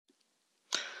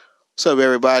What's up,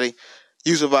 everybody?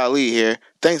 Yusuf Ali here.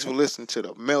 Thanks for listening to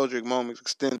the Meldrick Moments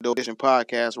Extended Edition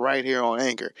podcast right here on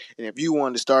Anchor. And if you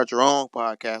want to start your own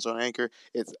podcast on Anchor,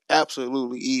 it's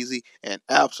absolutely easy and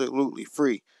absolutely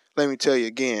free. Let me tell you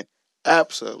again,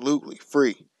 absolutely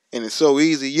free. And it's so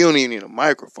easy, you don't even need a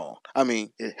microphone. I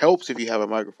mean, it helps if you have a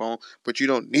microphone, but you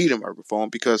don't need a microphone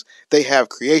because they have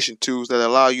creation tools that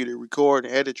allow you to record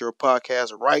and edit your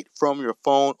podcast right from your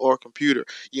phone or computer.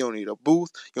 You don't need a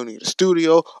booth. You don't need a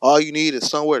studio. All you need is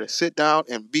somewhere to sit down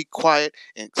and be quiet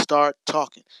and start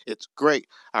talking. It's great.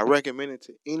 I recommend it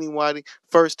to anybody,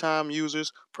 first-time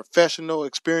users, professional,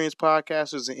 experienced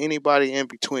podcasters, and anybody in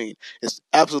between. It's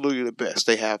absolutely the best.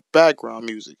 They have background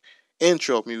music,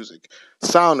 intro music,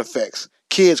 sound effects,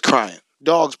 kids crying,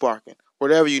 dogs barking,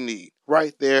 whatever you need.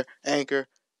 Right there, Anchor.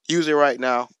 Use it right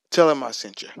now. Tell them I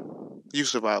sent you.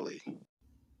 Yusuf Ali.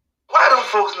 Why don't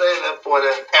folks name that boy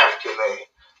that African name?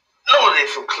 No, they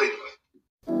from Cleveland.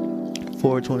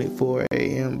 4:24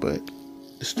 a.m., but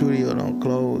the studio don't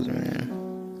close, man.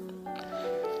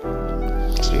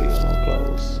 Studio don't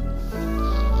close.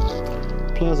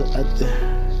 Plus,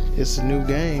 it's a new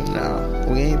game now.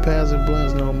 We ain't passing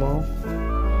blunts no more.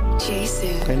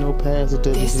 Jason, ain't no passing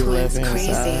to the left hand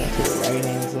crazy. side, to the right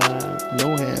hand side, no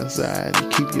hand side. You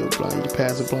keep your blunt. You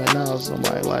pass a blunt now,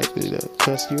 somebody likely to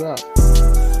cuss you out.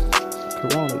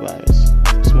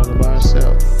 Coronavirus. Smoking by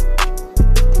yourself.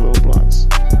 Little blunts.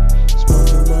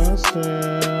 Smoking by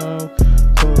yourself.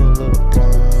 Pull a little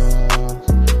blunts.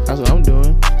 That's what I'm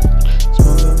doing.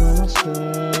 Smoking by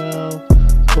myself.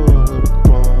 Pull a little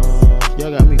blunts.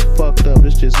 Y'all got me fucked up.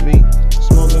 It's just me.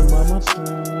 Smoking by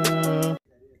myself.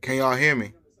 Can y'all hear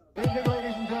me? Ladies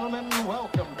and gentlemen,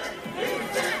 welcome.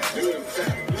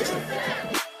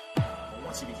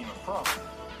 Once he became a pro,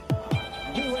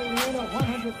 he weighed in at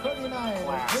 139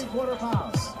 and 3/4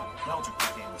 pounds. Meldrick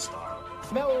became the star.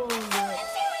 Meldrick.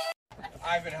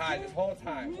 I've been high this whole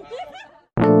time.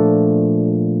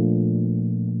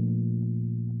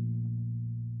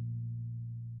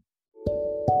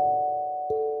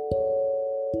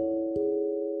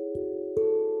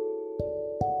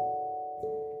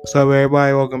 What's up,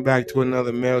 everybody? Welcome back to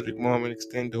another Meldrick Moment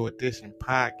Extendo Edition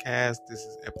podcast. This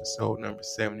is episode number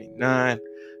 79.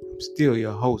 I'm still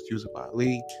your host, Yusuf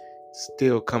Ali.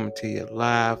 Still coming to you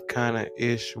live, kind of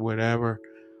ish, whatever.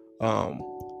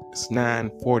 It's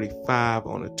 9:45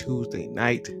 on a Tuesday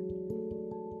night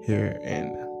here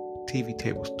in TV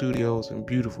Table Studios in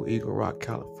beautiful Eagle Rock,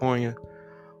 California.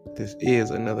 This is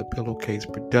another Pillowcase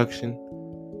production.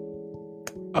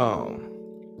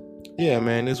 Yeah,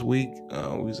 man, this week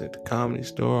we was at the Comedy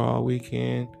Store all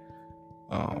weekend.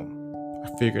 I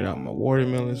figured out my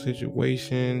watermelon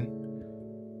situation.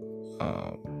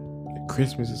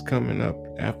 Christmas is coming up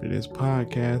after this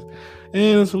podcast.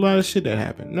 And there's a lot of shit that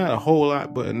happened. Not a whole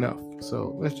lot, but enough.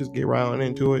 So let's just get right on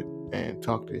into it and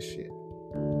talk this shit.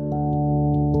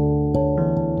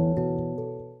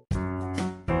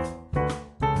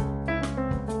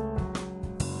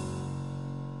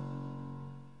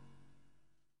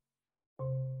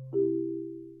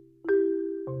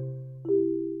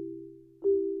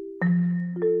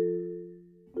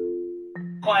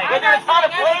 Whether it's how to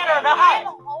play it or not. I'm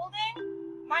holding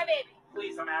my baby.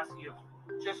 Please, I'm asking you.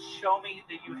 Just show me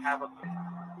that you have a baby.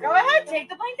 Go ahead, take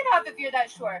the blanket off if you're that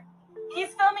sure.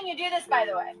 He's filming you do this, by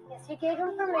the way. Yes, you gave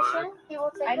him permission. He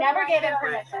will take I the never gave blanket him off.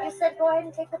 permission. You said go ahead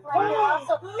and take the blanket off.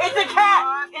 So It's a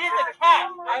cat! It is a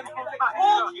cat! I told you! I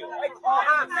told you! It's a What?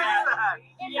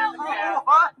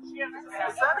 it's an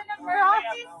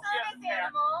emergency service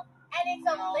animal, and it's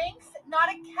a lynx, not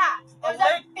a cat. There's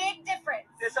a big difference.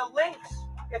 It's a lynx.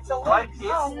 It's a lynx.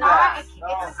 It's not. It's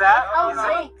Is that a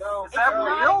lynx. Is that It's not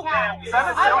real? a cat. Is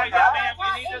that a I real will cat? throw a cat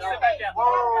You need in to your sit back face. down.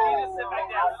 Whoa. You need to sit back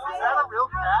down. Is that a real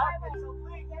cat?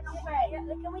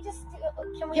 Can we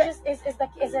just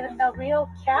is it a real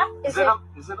cat? Is it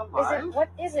alive? what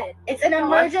is it? It's an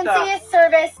emergency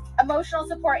service emotional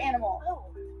support animal.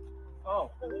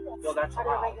 Oh. Well, that's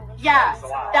allowed. Yeah,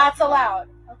 that's allowed.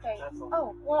 Okay. That's allowed.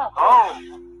 Oh, well.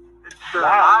 Oh. Their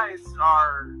eyes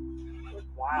are.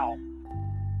 Wow.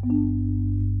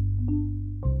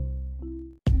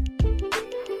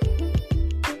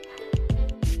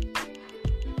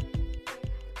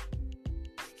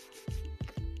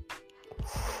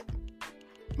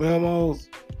 Memos.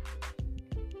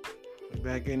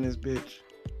 Back in this bitch.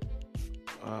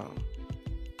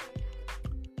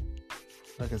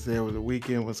 Like I said, the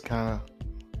weekend was kind of,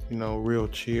 real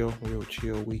chill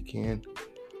weekend.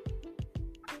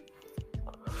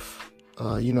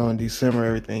 In December,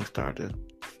 everything started to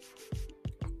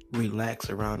relax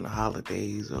around the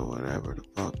holidays or whatever the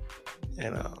fuck.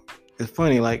 And it's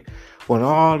funny, like, when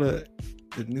all the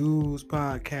the news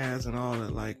podcasts and all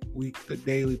that, like the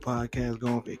daily podcasts go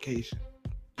on vacation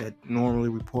that normally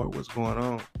report what's going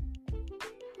on.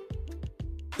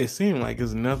 It seems like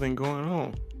there's nothing going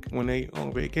on when they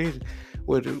on vacation.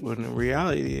 When the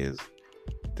reality is,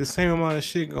 the same amount of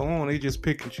shit go on. They just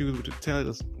pick and choose what to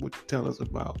tell us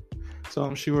about. So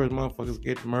I'm sure motherfuckers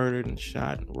get murdered and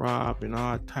shot and robbed and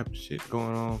all type of shit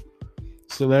going on.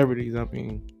 Celebrities, I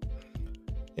mean,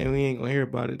 and we ain't gonna hear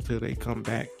about it till they come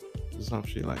back or some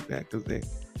shit like that, because they,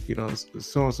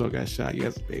 so and so got shot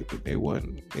yesterday, but they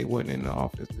wasn't in the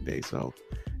office today, so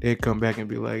they'd come back and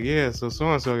be like, yeah, so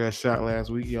and so got shot last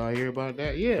week. Y'all hear about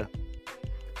that? Yeah,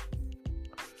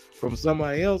 from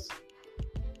somebody else.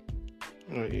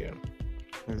 Oh yeah,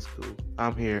 that's cool.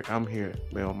 I'm here,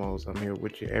 Melmos. I'm here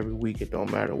with you every week. It don't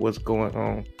matter what's going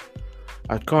on.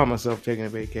 I call myself taking a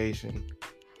vacation.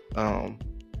 What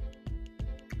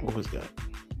was that?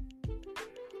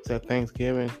 Is that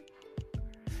Thanksgiving?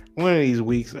 One of these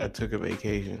weeks I took a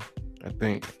vacation. I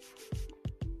think.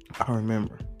 I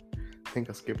remember. I think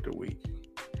I skipped a week,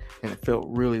 and it felt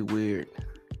really weird.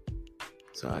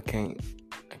 So I can't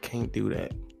do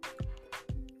that.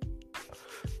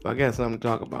 If I got something to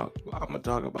talk about, I'm gonna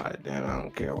talk about it. Damn, I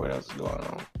don't care what else is going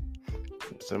on.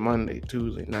 It's a Monday,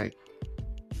 Tuesday night,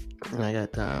 and I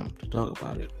got time to talk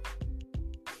about it.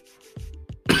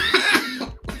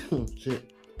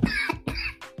 Shit.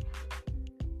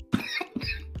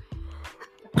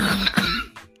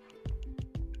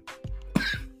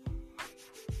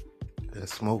 The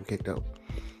smoke hit the,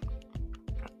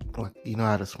 like, you know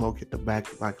how the smoke hit the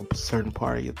back, like a certain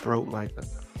part of your throat, like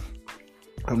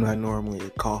I'm not normally a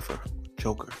cougher,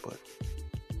 choker, but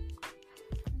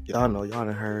y'all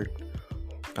done heard,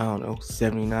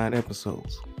 79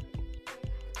 episodes.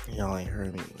 Y'all ain't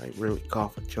heard me like really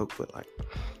cough or choke, but like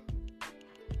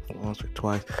once or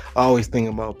twice. I always think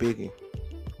about Biggie.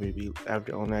 Maybe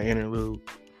after on that interlude,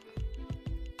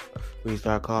 we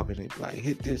start coughing, and like,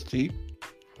 hit this cheap.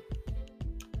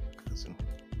 Cause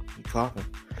you coughing.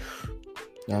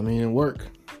 I mean, it work.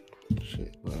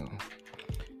 Shit. Well,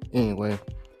 anyway,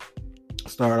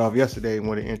 started off yesterday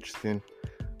with an interesting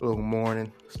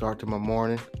little start to my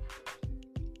morning.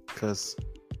 Cause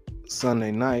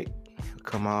Sunday night,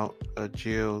 I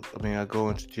go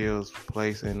into Jill's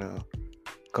place, and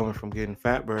coming from getting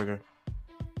Fatburger,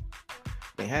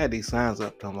 they had these signs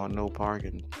up talking about no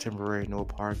parking, temporary no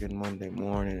parking Monday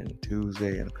morning and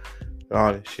Tuesday and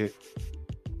all this shit.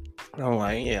 And I'm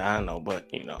like, yeah, I know, but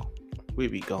we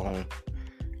be going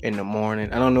in the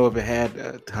morning. I don't know if it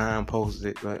had time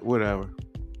posted, but whatever.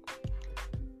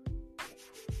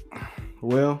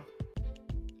 Well,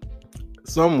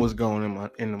 something was going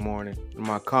in the morning in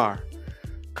my car.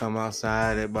 Come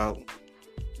outside at about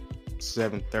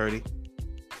 7:30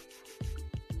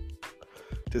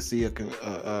 to see a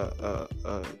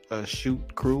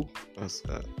shoot crew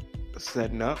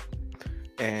setting up,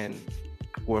 and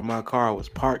where my car was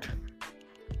parked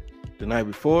the night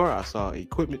before, I saw an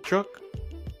equipment truck.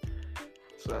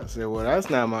 So I said, well, that's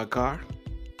not my car.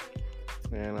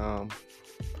 And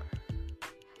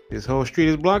this whole street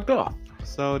is blocked off.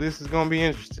 So this is going to be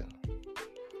interesting.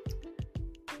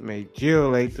 Made Jill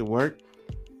late to work.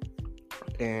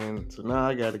 And so now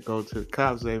I got to go to the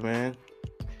cops and say, man,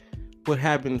 what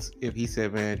happens if he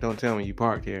said, man, don't tell me you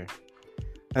parked here?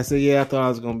 I said, yeah, I thought I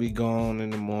was going to be gone in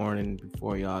the morning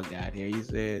before y'all got here. He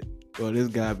said, well, this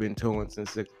guy been towing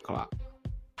since 6 o'clock.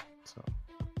 So,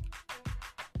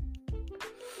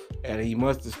 and he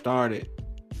must have started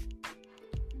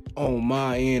on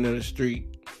my end of the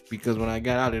street, because when I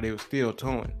got out there, they were still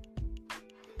towing.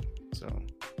 So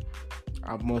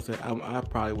I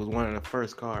probably was one of the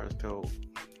first cars towed.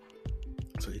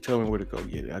 So he told me where to go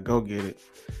get it. I go get it.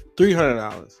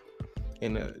 $300.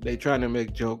 And they trying to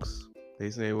make jokes.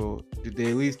 They say, well, did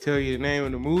they at least tell you the name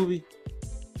of the movie?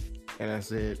 And I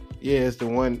said, yeah, it's the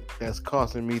one that's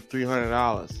costing me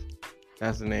 $300.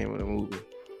 That's the name of the movie.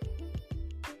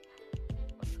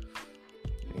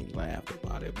 And he laughed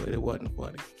about it, but it wasn't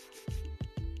funny.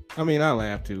 I mean, I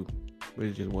laughed too, but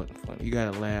it just wasn't funny. You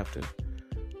gotta laugh to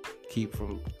keep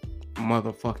from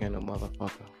motherfucking a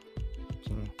motherfucker.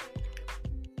 So,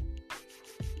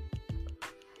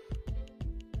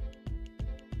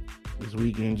 this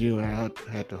weekend, Jill had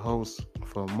to host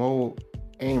for Mo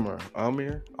Amer. I don't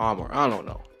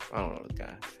know the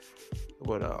guy,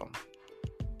 but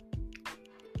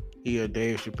he a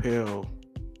Dave Chappelle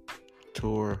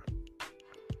tour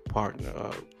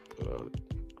partner,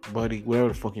 buddy, whatever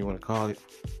the fuck you want to call it.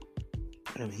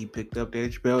 And he picked up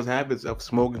Dave Chappelle's habits of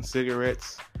smoking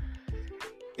cigarettes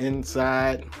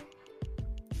inside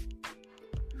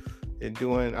and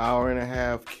doing an hour and a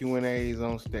half Q&As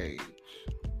on stage.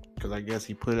 because I guess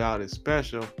he put out his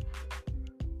special.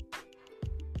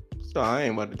 So I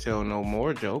ain't about to tell no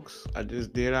more jokes. I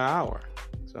just did an hour.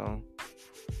 So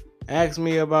ask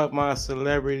me about my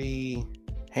celebrity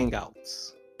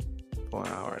hangouts for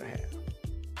an hour and a half.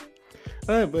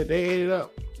 But they ate it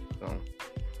up. So.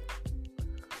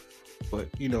 But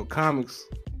you know, comics,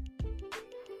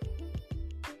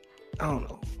 I don't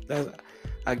know.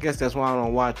 I guess that's why I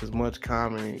don't watch as much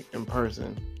comedy in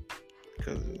person,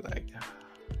 because like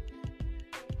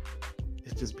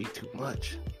it just be too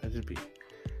much. It just be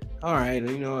all right.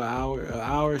 You know, an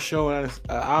hour show, an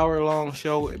hour long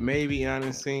show. Maybe I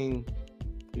done seen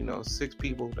 6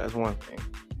 people. That's one thing.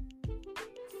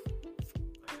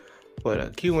 But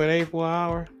a Q&A for an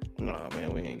hour? No,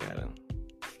 man, we ain't gotta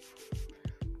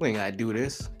do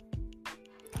this.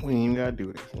 We ain't even gotta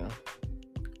do this,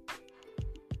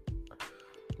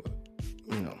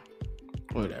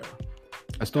 whatever.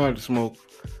 I started to smoke,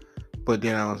 but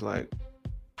then I was like,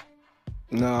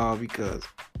 no, because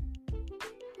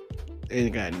they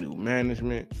got new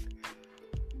management.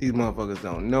 These motherfuckers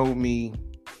don't know me.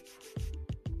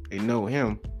 They know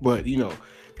him, but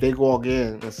they walk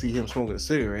in and see him smoking a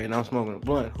cigarette and I'm smoking a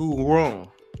blunt. Who wrong?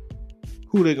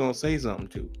 Who they gonna say something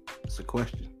to? It's a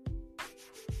question.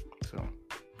 So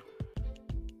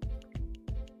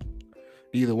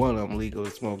either one of them legal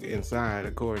to smoke inside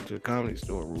according to the Comedy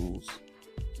Store rules.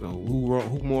 So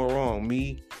who more wrong?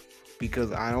 Me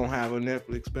because I don't have a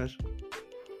Netflix special,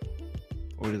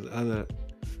 or this other,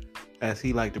 as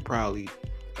he like to proudly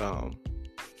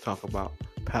talk about,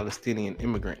 Palestinian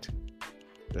immigrant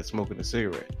that's smoking a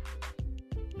cigarette.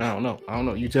 I don't know.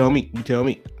 You tell me.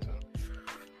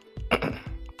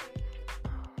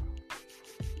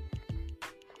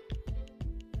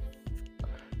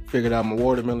 Figured out my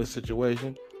watermelon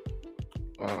situation.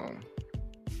 I'm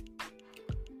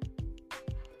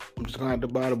just gonna have to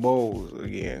buy the bowls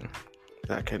again.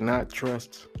 I cannot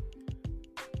trust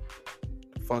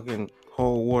fucking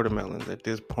whole watermelons at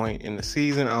this point in the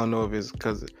season. I don't know if it's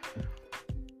because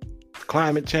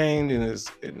climate change and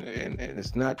it's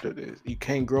not you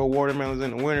can't grow watermelons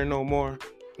in the winter no more,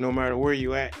 no matter where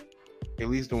you at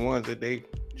least the ones that they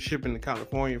shipping to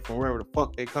California from wherever the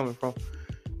fuck they coming from,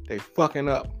 they fucking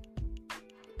up.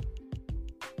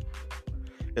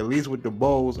 At least with the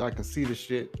bowls I can see the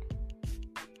shit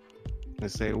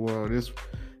and say, well, this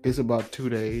about 2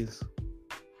 days.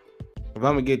 If I'm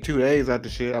gonna get 2 days out the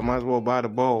shit, I might as well buy the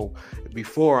bowl.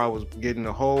 Before I was getting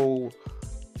at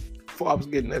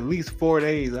least 4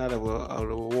 days out of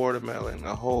a watermelon,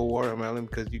 a whole watermelon,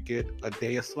 because you get a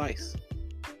day a slice.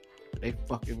 They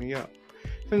fucking me up.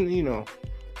 And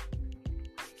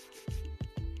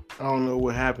I don't know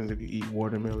what happens if you eat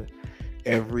watermelon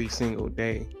every single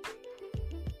day.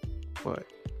 But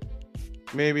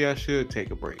maybe I should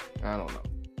take a break. I don't know.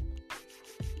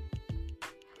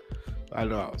 I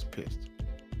know I was pissed.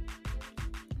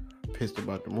 Pissed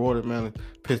about the watermelon.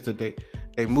 Pissed that they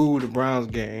moved the Browns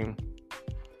game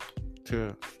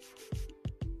to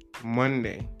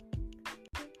Monday.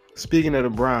 Speaking of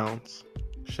the Browns,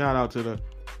 shout out to the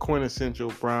Quintessential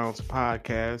Browns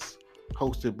podcast,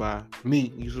 hosted by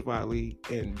me, Yusuf Ali,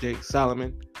 and Jake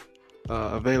Solomon.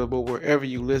 Available wherever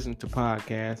you listen to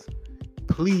podcasts.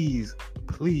 Please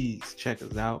check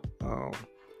us out.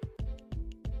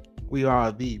 We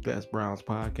are the best Browns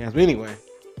podcast. But anyway,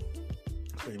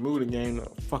 they moved the game to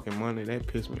fucking Monday. That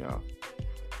pissed me off.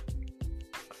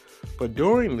 But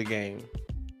during the game,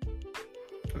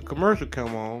 a commercial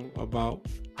come on about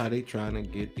how they trying to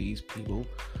get these people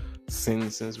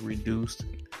sentences reduced.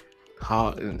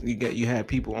 How you had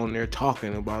people on there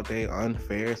talking about their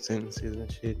unfair sentences and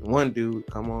shit. One dude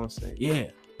come on and say, yeah,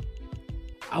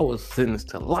 I was sentenced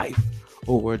to life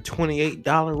over a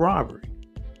 $28 robbery.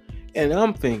 And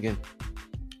I'm thinking,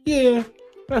 yeah,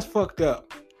 that's fucked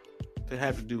up to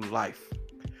have to do life.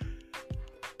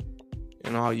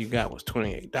 And all you got was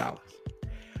 $28.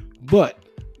 But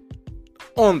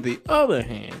on the other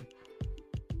hand,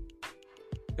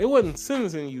 they wasn't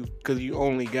sentencing you because you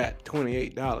only got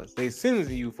 $28. They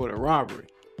sentencing you for the robbery.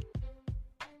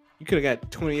 You could have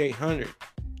got $2,800.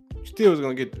 You still was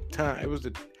gonna get the time.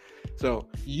 So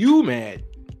you mad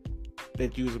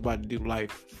that you was about to do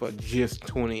life for just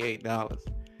 $28,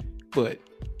 but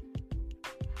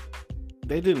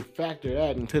they didn't factor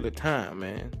that into the time,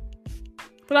 man.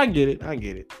 But I get it.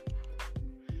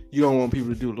 You don't want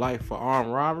people to do life for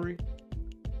armed robbery?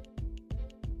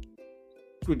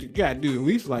 But you gotta do at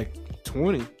least like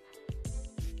 20. You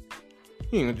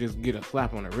ain't gonna just get a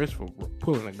slap on the wrist for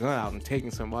pulling a gun out and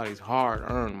taking somebody's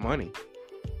hard-earned money.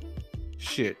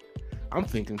 Shit, I'm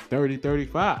thinking 30,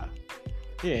 35.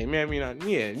 Yeah, man, you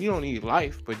don't need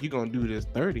life, but you gonna do this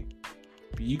 30.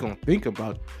 you gonna think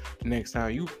about next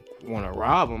time you want to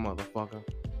rob a motherfucker.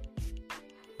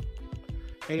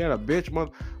 They got a bitch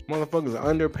motherfuckers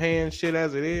underpaying shit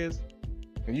as it is,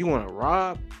 and you want to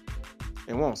rob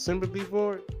and want sympathy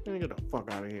for it? Man, get the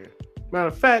fuck out of here. Matter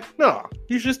of fact, no,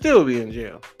 you should still be in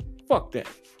jail. Fuck that.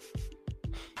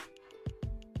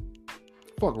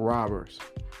 Fuck robbers.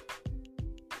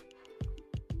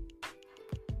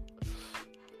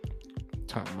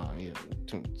 Talking about here,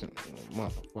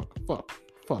 motherfucker,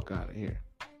 fuck out of here.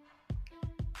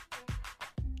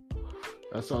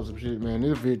 I saw some shit, man.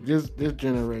 This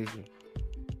generation,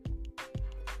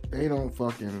 they don't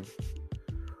fucking.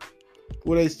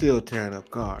 Well, they still tearing up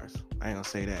cars. I ain't gonna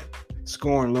say that.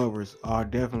 Scorn lovers are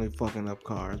definitely fucking up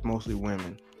cars, mostly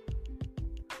women.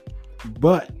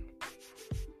 But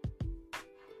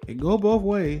it go both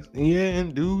ways. And yeah,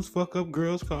 and dudes fuck up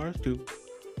girls' cars too.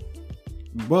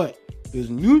 But this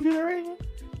new generation,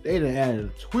 they done added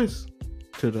a twist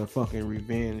to the fucking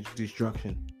revenge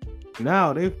destruction.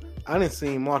 Now I done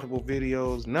seen multiple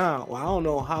videos now. Well, I don't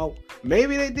know how.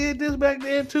 Maybe they did this back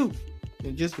then too.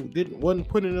 It just wasn't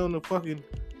putting it on the fucking,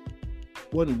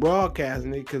 wasn't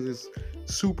broadcasting it because it's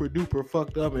super duper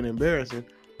fucked up and embarrassing.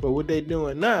 But what they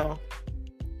doing now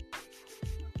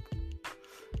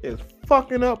is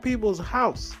fucking up people's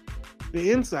house,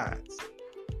 the insides.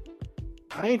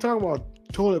 I ain't talking about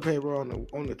toilet paper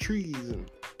on the trees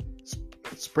and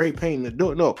spray painting the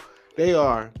door. No, they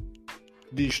are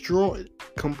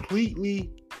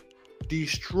completely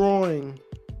destroying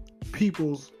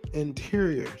people's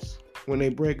interiors when they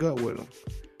break up with them.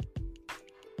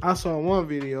 I saw one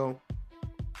video.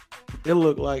 It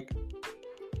looked like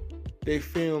they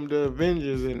filmed the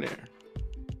Avengers in there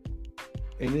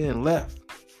and then left.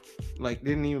 Like,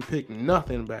 didn't even pick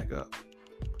nothing back up.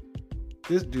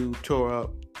 This dude tore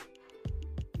up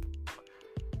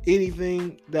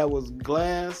anything that was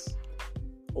glass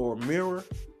or mirror.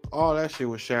 All that shit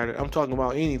was shattered. I'm talking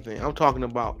about anything. I'm talking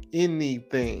about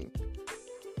anything.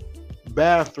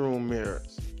 Bathroom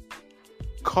mirrors,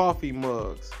 coffee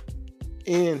mugs,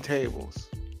 end tables,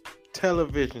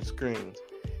 television screens.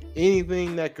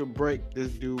 Anything that could break,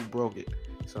 this dude broke it.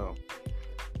 So,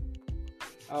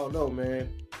 I don't know,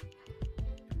 man.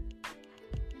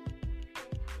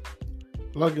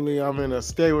 Luckily, I'm in a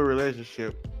stable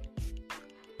relationship.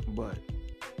 But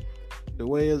the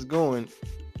way it's going,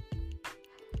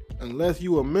 unless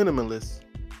you a minimalist,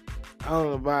 I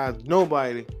don't advise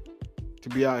nobody to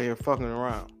be out here fucking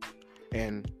around.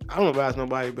 And I don't advise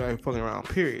nobody to be out here fucking around,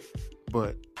 period.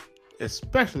 But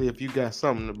especially if you got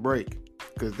something to break.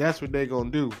 Because that's what they gonna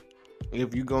do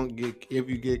if you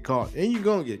get caught. And you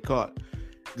gonna get caught.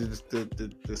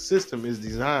 The system is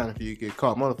designed for you to get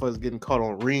caught. Motherfuckers getting caught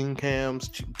on ring cams,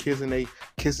 kissing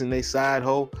they side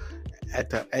hoe at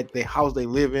the house they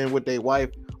live in with their wife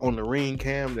on the ring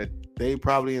cam that they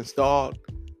probably installed.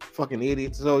 Fucking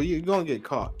idiots. So you're gonna get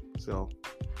caught. So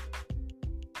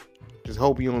just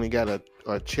hope you only got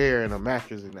a chair and a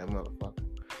mattress in that motherfucker.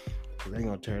 Cause they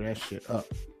gonna tear that shit up.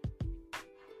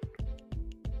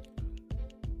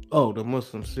 Oh, the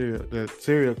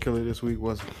serial killer this week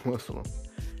was Muslim.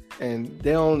 And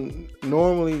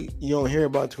you don't hear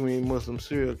about too many Muslim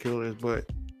serial killers, but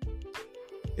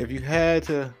if you had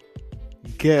to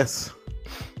guess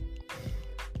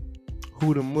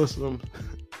who the Muslim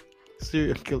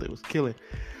serial killer was killing,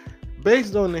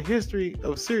 based on the history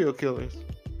of serial killers,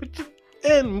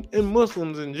 and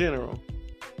Muslims in general,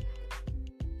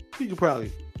 you could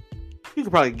probably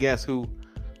guess who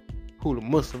the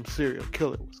Muslim serial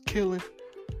killer was killing.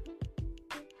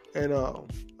 And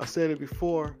I said it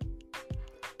before,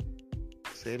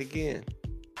 say it again.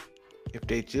 If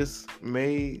they just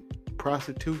made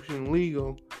prostitution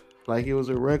legal like it was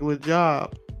a regular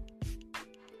job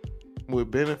with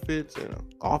benefits and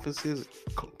offices,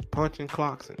 punching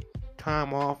clocks and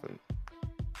time off, and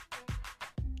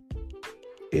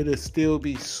it'll still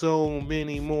be so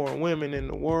many more women in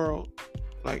the world,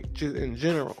 like just in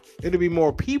general. It'll be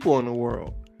more people in the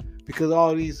world because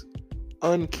all these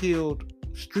unkilled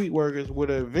street workers would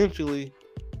have eventually,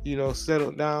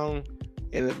 settled down,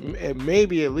 and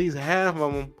maybe at least half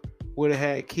of them would have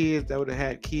had kids that would have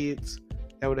had kids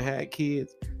that would have had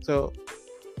kids. So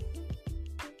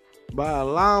by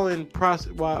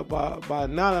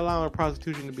not allowing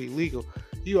prostitution to be legal,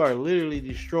 you are literally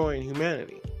destroying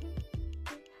humanity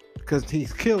because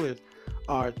these killers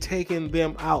are taking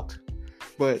them out.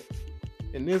 But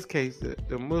in this case,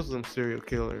 the Muslim serial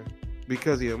killer,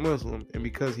 because he's a Muslim and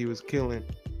because he was killing,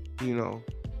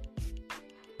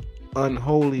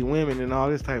 unholy women and all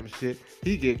this type of shit,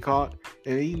 he get caught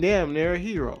and he damn near a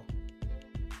hero.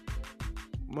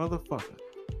 Motherfucker.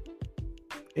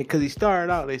 And because he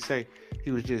started out, they say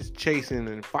he was just chasing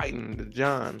and fighting the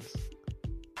Johns.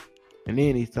 And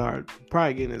then he started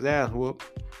probably getting his ass whooped.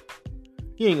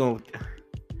 He ain't gonna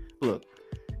look.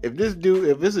 If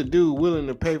it's a dude willing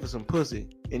to pay for some pussy,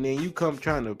 and then you come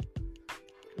trying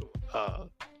to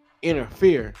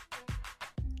interfere,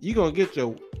 you gonna get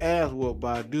your ass whooped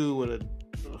by a dude with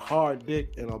a hard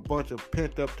dick and a bunch of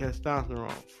pent up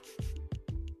testosterone.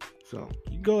 So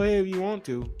you go ahead if you want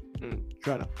to and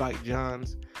try to fight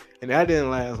Johns, and that didn't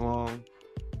last long.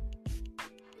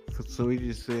 So he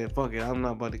just said, "Fuck it, I'm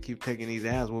not about to keep taking these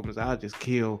ass whoopings. I'll just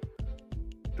kill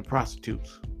the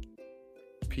prostitutes."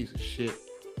 Piece of shit.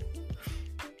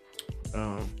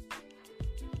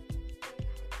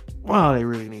 Wow, they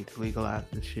really need to legalize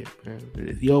this shit, man.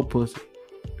 It's your pussy.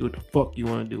 Do what the fuck you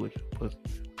want to do with your pussy.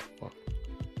 Fuck.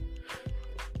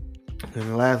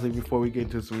 And lastly, before we get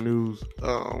into some news,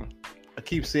 I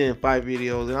keep seeing fight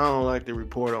videos, and I don't like to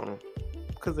report on them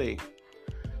because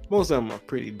most of them are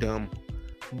pretty dumb.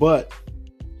 But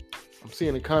I'm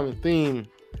seeing a common theme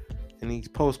in these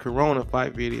post-corona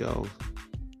fight videos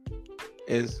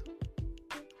is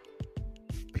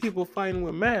people fighting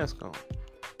with masks on.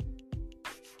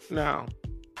 Now,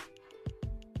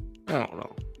 I don't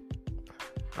know.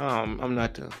 I'm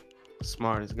not the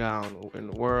smartest guy in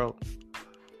the world,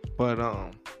 but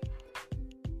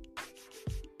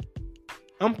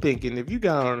I'm thinking if you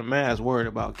got on a mask worried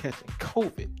about catching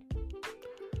COVID,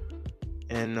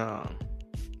 and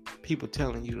people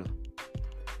telling you to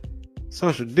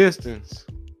social distance,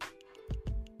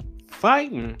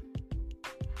 fighting,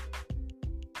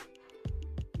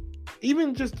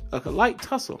 even just a light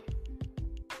tussle,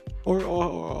 or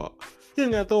you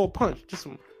ain't gotta throw a punch, just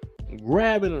some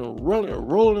grabbing and rolling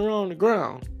around the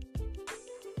ground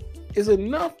is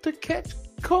enough to catch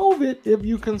COVID if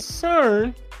you're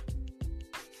concerned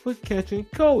with catching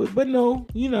COVID. But no,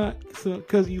 you're not,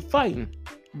 because you fighting.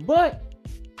 But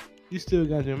you still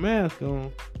got your mask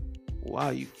on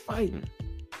while you fighting.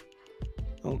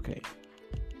 Okay.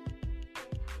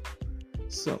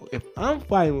 So if I'm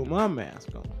fighting with my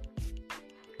mask on,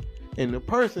 and the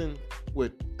person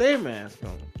with their mask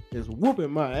on is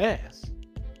whooping my ass,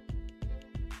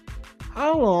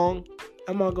 how long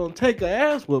am I going to take an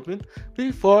ass whooping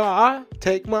before I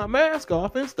take my mask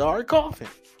off and start coughing?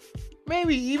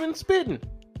 Maybe even spitting.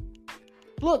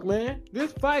 Look, man,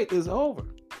 this fight is over.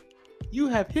 You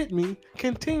have hit me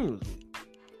continuously.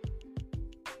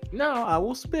 Now I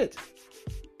will spit.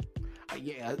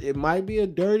 Yeah, it might be a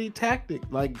dirty tactic,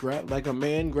 like a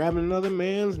man grabbing another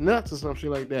man's nuts or some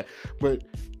shit like that. But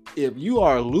if you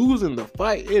are losing the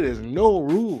fight, it is no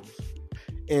rules.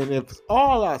 And if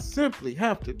all I simply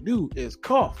have to do is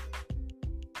cough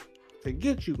to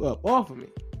get you up off of me,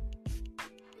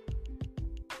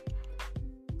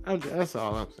 that's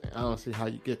all I'm saying. I don't see how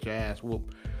you get your ass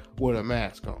whooped with a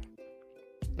mask on.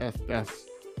 That's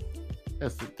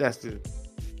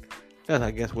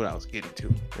I guess what I was getting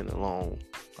to in a long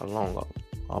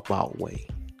about way.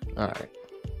 All right.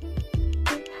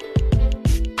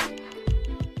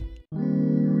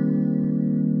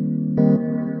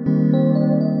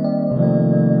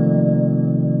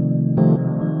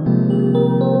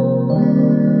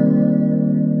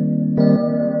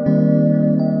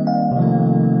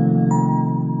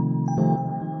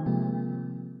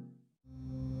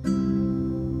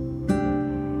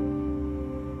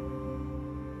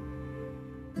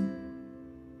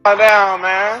 Down,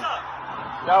 man.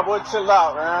 Y'all boy chill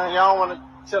out, man. Y'all want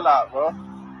to chill out, bro.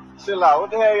 Chill out.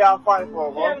 What the hell y'all fighting for,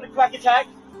 bro? You having a crack attack?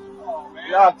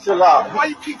 Y'all chill out. Why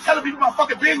you keep telling people my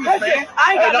fucking business, Listen, man?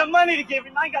 I ain't got no money to give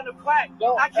him. I ain't got no crack.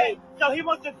 Don't- I can't. So he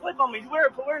wants to flip on me.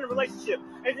 We're in a relationship.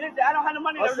 And I don't have no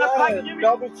money. There's no I'm crack to saying, give me.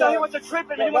 don't be So he telling- wants to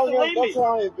trip and he wants to leave me. Don't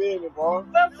try his business, bro.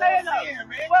 What I'm saying though. saying,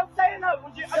 man. What I'm saying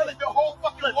though. Telling the whole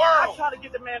fucking Look, I world. try to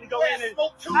get the man to go Yeah, in and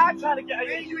smoke too. I try to get.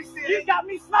 Man, you said You got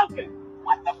me smoking.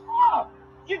 What the fuck?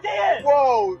 You did.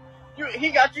 Whoa,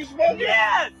 he got you smoking?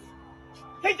 Yes.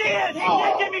 He did. He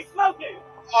did get me smoking.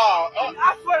 Oh,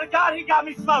 I swear to God, he got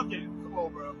me smoking. Come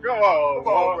on, bro. come on,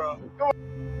 Come on, bro.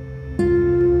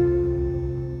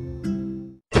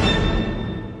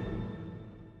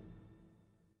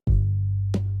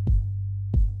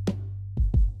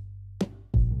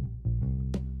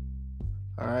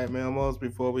 All right, man. Almost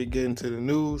before we get into the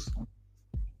news,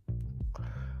 I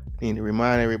need to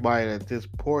remind everybody that this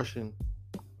portion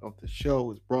of the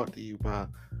show is brought to you by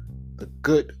the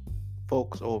good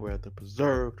folks over at the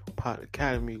Preserved Pot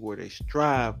Academy, where they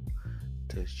strive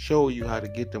to show you how to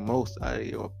get the most out of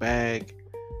your bag.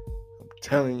 I'm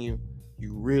telling you,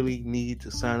 you really need to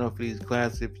sign up for these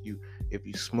classes if you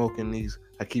smoking these.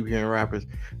 I keep hearing rappers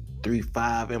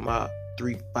 3-5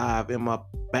 in my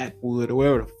backwood or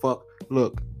whatever the fuck.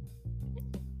 Look,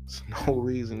 There's no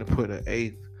reason to put an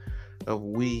eighth of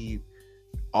weed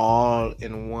all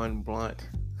in one blunt.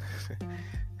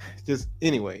 Just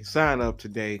anyway, sign up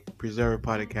today. Preserve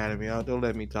Pot Academy. Don't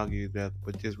let me talk you to death,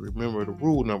 but just remember the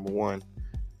rule number one,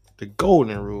 the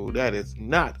golden rule. That is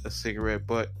not a cigarette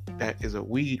butt. That is a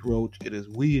weed roach. It is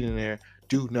weed in there.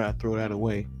 Do not throw that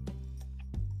away.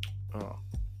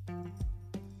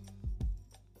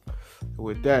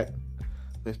 With that,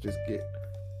 let's just get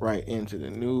right into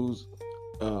the news.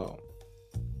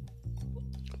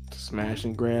 Smash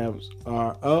and grabs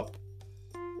are up,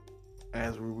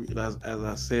 as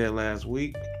I said last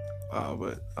week,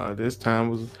 but this time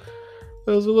was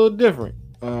a little different.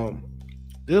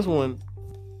 This one,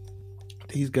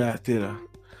 these guys did a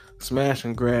smash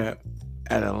and grab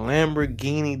at a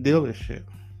Lamborghini dealership.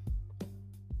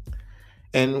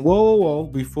 And whoa,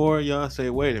 before y'all say,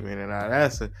 wait a minute,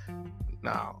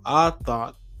 now I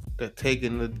thought that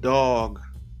taking the dog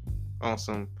on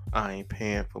some I ain't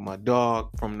paying for my dog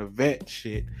from the vet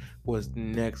shit was the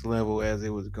next level as it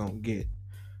was gonna get.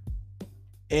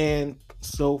 And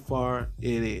so far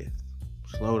it is.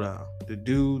 Slow down. The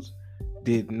dudes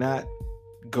did not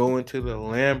go into the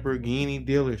Lamborghini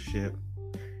dealership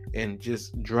and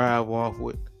just drive off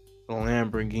with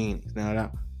Lamborghinis.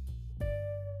 Now,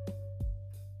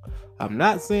 I'm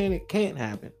not saying it can't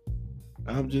happen.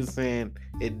 I'm just saying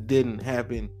it didn't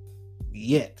happen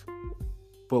yet.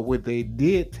 But what they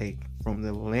did take from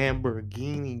the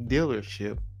Lamborghini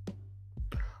dealership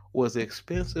was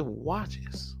expensive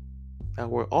watches that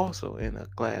were also in a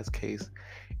glass case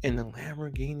in the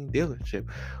Lamborghini dealership.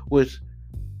 Which,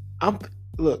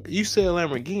 look, you sell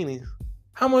Lamborghinis,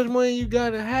 how much money you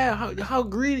gotta have? How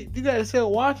greedy? You gotta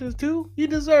sell watches too? You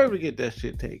deserve to get that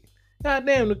shit taken.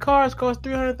 Goddamn, the cars cost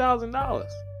 $300,000.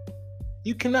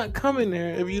 You cannot come in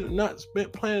there if you're not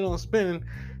planning on spending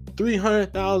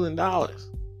 $300,000.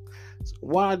 So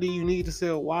why do you need to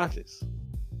sell watches?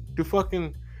 Do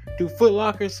Foot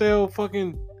Locker sell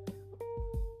fucking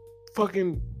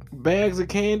bags of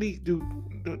candy?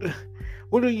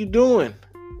 What are you doing?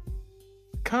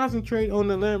 Concentrate on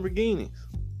the Lamborghinis.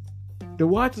 The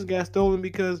watches got stolen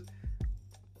because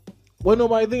wasn't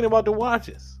nobody thinking about the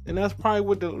watches. And that's probably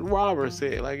what the robber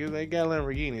said. Like, if they got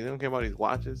Lamborghinis, they don't care about these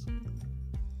watches.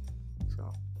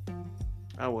 So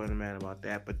I wasn't mad about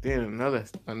that. But then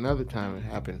another time it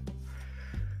happened.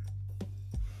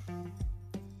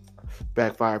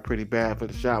 Backfired pretty bad for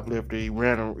the shoplifter. He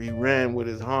ran with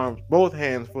his both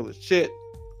hands full of shit,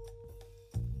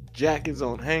 jackets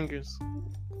on hangers,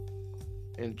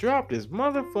 and dropped his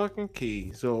motherfucking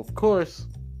key. So of course,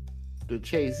 the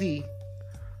chaser,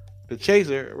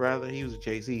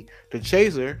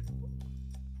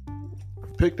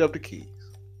 picked up the keys.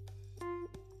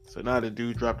 So now the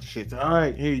dude dropped the shit. All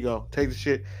right, here you go. Take the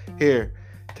shit. Here,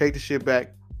 take the shit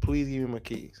back. Please give me my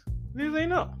keys. They say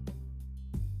no.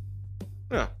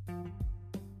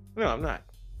 No, I'm not.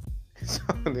 So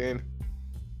then,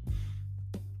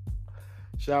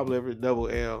 shoplifter Double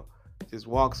L just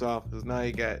walks off because now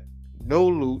he got no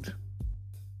loot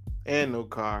and no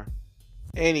car,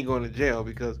 and he going to jail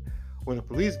because when the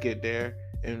police get there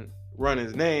and run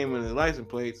his name and his license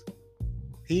plates,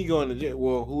 he going to jail.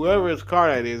 Well, whoever's car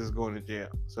that is going to jail.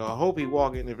 So I hope he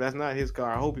walk in. If that's not his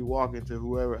car, I hope he walk into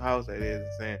whoever house that is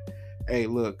and saying, "Hey,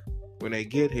 look, when they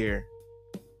get here,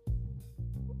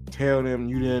 tell them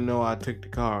you didn't know I took the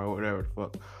car," or whatever the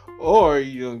fuck. Or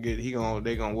they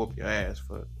gonna whoop your ass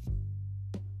for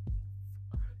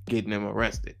getting them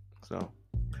arrested. So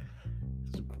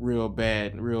it's real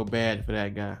bad for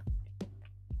that guy.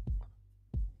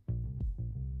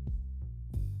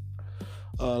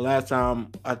 Last time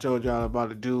I told y'all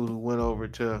about a dude who went over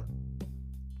to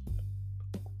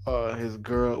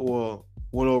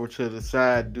went over to the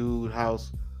side dude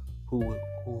house who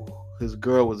his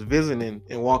girl was visiting,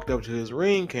 and walked up to his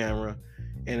Ring camera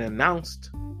and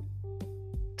announced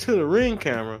to the Ring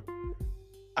camera,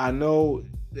 "I know,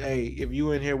 hey, if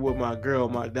you in here with my girl,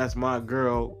 that's my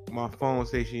girl. My phone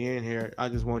says she in here. I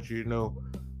just want you to know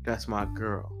that's my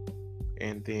girl."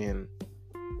 And then,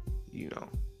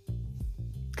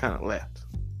 kind of left,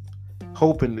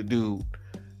 hoping the dude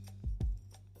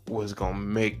was gonna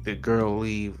make the girl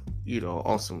leave,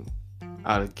 on some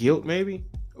out of guilt maybe,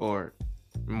 or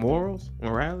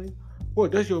morality.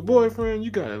 What, that's your boyfriend?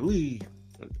 You gotta leave.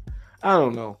 I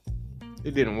don't know.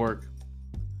 It didn't work.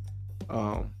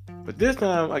 But this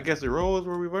time, I guess the roles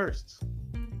were reversed.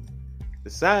 The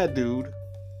side dude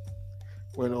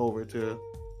went over to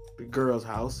the girl's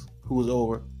house, who was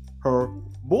over her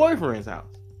boyfriend's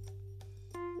house,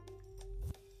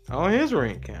 on his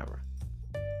Ring camera,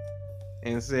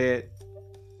 and said,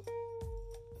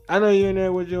 "I know you're in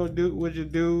there with your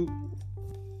dude,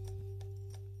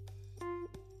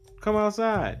 Come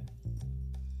outside.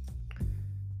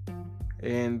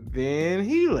 And then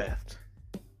he left.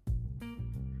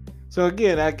 So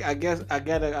again, I guess I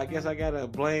gotta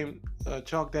blame,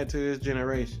 chalk that to this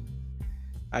generation.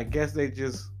 I guess they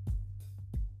just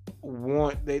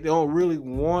they don't really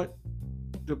want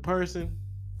the person.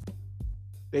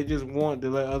 They just want to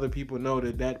let other people know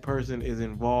that that person is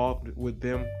involved with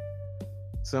them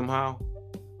somehow.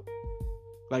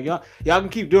 Like y'all can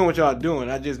keep doing what y'all doing.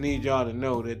 I just need y'all to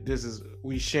know that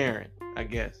we sharing. I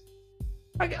guess.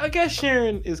 I guess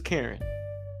sharing is caring.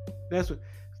 That's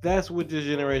what this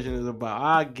generation is about.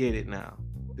 I get it now.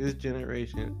 This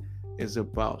generation is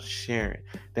about sharing.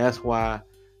 That's why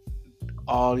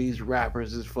all these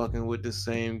rappers is fucking with the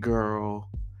same girl.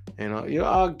 And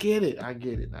I get it. I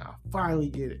get it now. Finally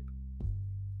get it.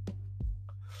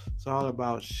 It's all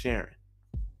about sharing.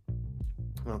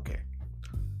 Okay.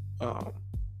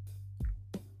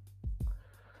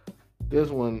 This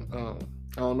one,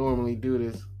 I don't normally do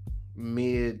this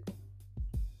mid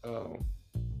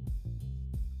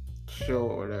show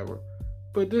or whatever,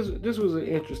 but this was an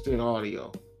interesting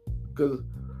audio because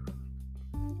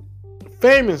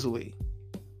famously,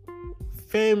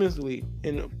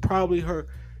 and probably her,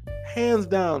 hands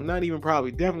down, not even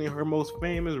probably, definitely her most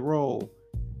famous role,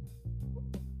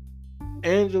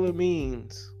 Angela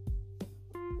Means,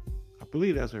 I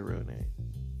believe that's her real name,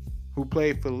 who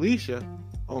played Felicia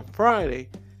on Friday,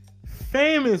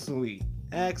 famously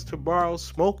asked to borrow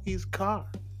Smokey's car,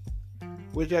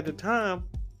 which at the time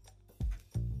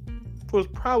was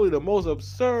probably the most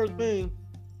absurd thing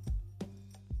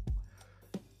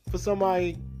for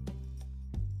somebody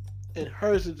in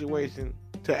her situation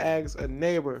to ask a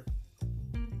neighbor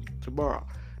to borrow.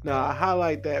 Now, I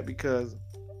highlight that because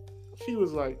she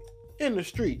was like in the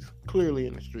streets, clearly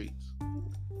in the streets.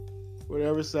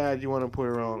 Whatever side you want to put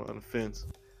her on the fence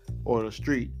or the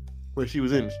street, where she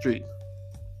was in the streets.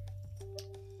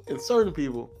 And certain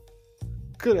people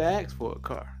could have asked for a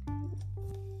car.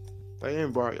 They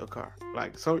didn't borrow your car.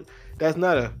 Like, so that's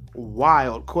not a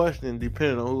wild question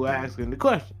depending on who asking the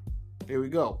question. Here we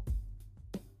go.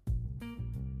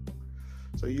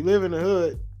 So you live in the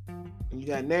hood and you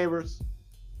got neighbors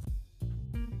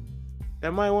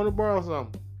that might want to borrow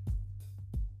something.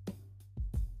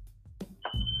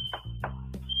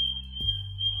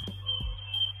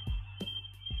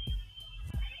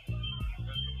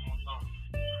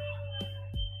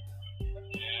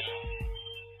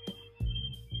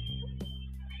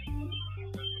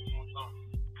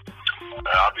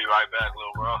 I'll be right back,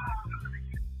 little bro.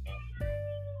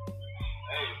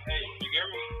 Hey, you get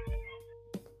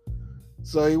me?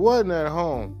 So he wasn't at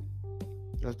home.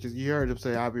 That's just, you heard him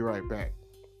say, "I'll be right back."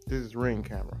 This is Ring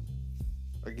Camera.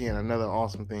 Again, another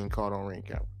awesome thing caught on Ring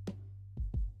Camera.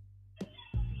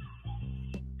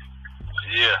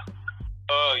 Yeah.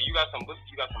 You got some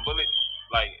bullets,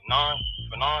 like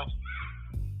for nines?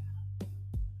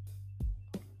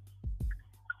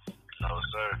 No,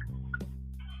 sir.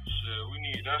 Shit, we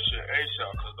need that shit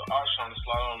ASAP because the ops trying to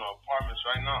slide on the apartments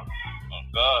right now. Oh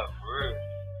God, for real.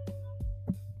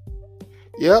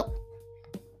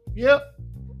 Yep.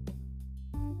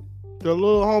 The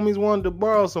little homies wanted to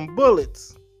borrow some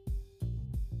bullets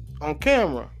on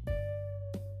camera.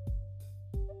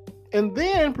 And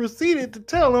then proceeded to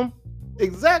tell them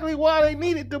exactly why they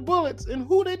needed the bullets and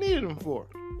who they needed them for.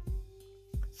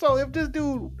 So if this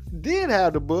dude did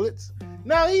have the bullets,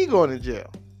 now he going to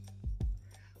jail.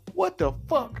 What the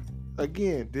fuck?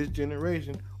 Again, this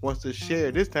generation wants to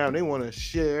share. This time they want to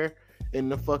share in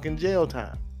the fucking jail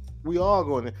time. We all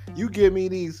going to. You give me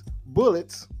these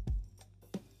bullets,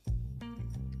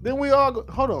 then we all go.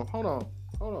 Hold on.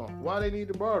 Why they need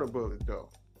to borrow the bullets though?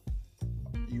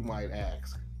 You might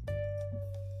ask.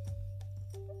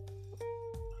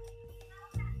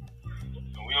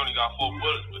 We only got 4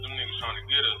 bullets, but them niggas trying to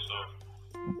get us, so.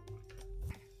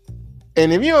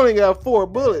 And if you only got 4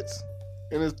 bullets,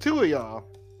 and there's 2 of y'all,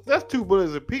 that's 2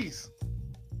 bullets apiece.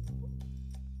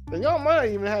 Then y'all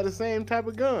might even have the same type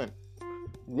of gun.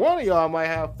 One of y'all might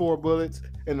have 4 bullets,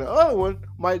 and the other one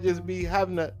might just be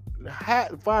having to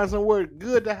find somewhere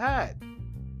good to hide.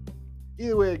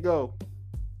 Either way it go,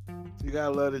 you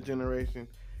gotta love the generation.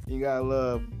 You gotta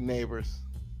love neighbors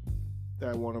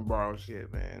that want to borrow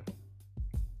shit, man.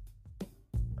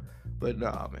 But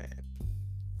nah, man.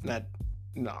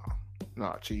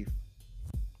 Nah, Chief.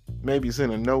 Maybe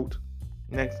send a note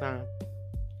next time.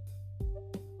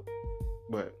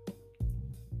 But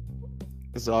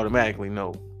it's automatically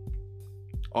no.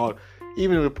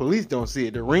 Even if the police don't see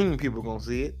it, the Ring people gonna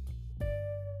see it.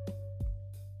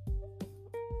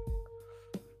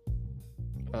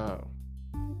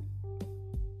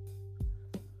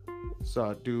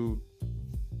 Saw a dude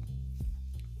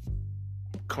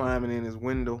climbing in his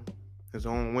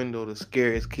own window to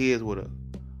scare his kids with a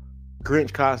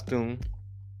Grinch costume.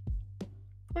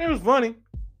 It was funny.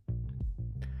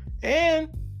 And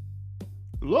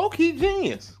low-key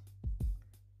genius.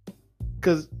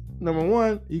 Because, number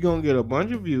one, you're going to get a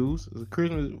bunch of views. It's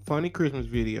a funny Christmas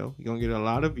video. You're going to get a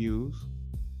lot of views.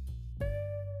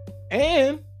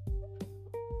 And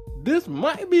this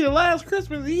might be the last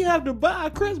Christmas you have to buy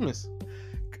Christmas.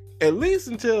 At least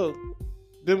until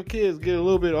them kids get a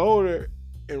little bit older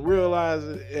and realize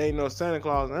it ain't no Santa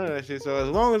Claus, none of that shit. So as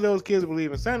long as those kids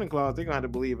believe in Santa Claus, they're going to have to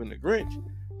believe in the Grinch.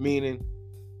 Meaning,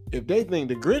 if they think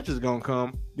the Grinch is going to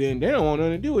come, then they don't want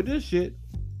nothing to do with this shit.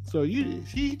 So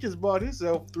he just bought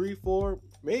himself 3, 4,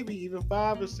 maybe even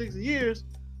 5 or 6 years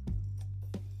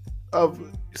of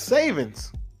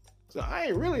savings. So I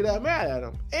ain't really that mad at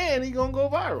him. And he gonna go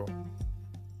viral.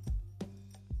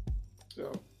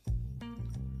 So,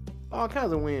 all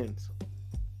kinds of wins.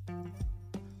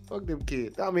 Fuck them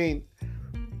kids. I mean,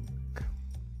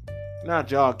 not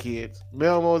y'all kids.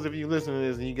 Melmos, if you listen to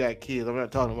this and you got kids, I'm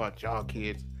not talking about y'all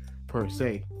kids per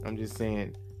se. I'm just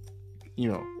saying,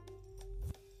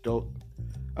 don't.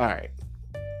 Alright.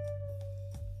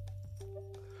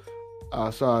 I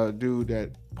saw a dude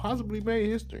that possibly made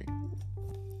history.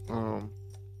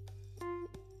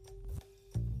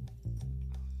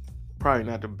 Probably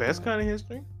not the best kind of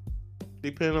history,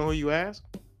 depending on who you ask,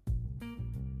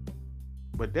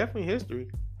 but definitely history.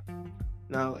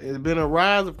 Now, it's been a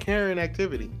rise of Karen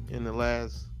activity in the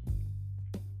last,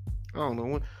 I don't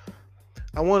know,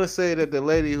 I want to say that the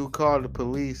lady who called the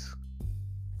police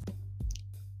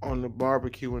on the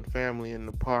barbecuing family in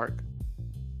the park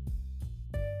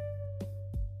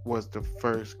was the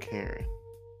first Karen.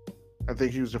 I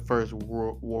think she was the first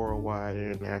worldwide,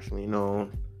 internationally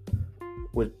known,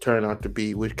 which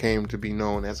came to be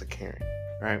known as a Karen,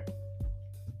 right?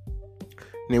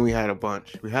 And then we had a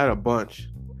bunch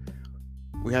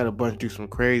do some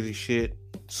crazy shit,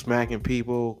 smacking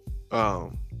people,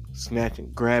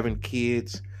 grabbing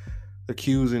kids,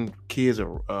 accusing kids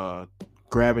of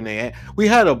grabbing their ass. We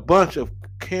had a bunch of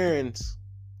Karens,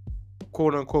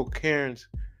 quote unquote Karens,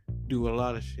 do a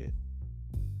lot of shit.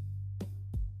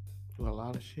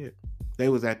 They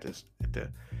was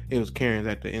it was Karens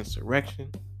at the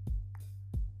insurrection.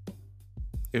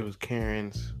 It was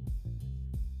Karens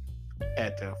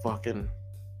at the fucking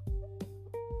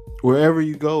wherever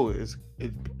you go.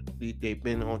 They've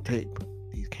been on tape.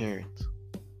 These Karens.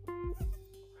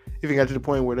 Even got to the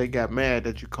point where they got mad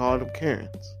that you called them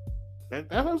Karens. That's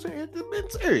what I'm saying. It's been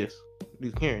serious.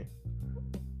 These Karens.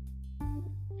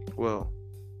 Well,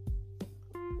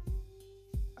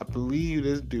 I believe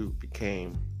this dude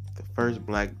became the first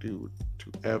black dude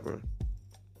to ever.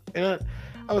 And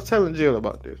I was telling Jill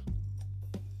about this.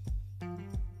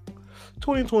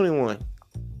 2021.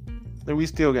 And we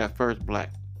still got first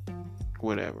black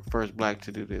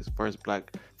to do this, first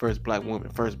black woman,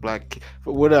 first black,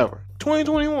 whatever.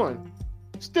 2021.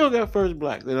 Still got first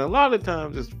blacks. And a lot of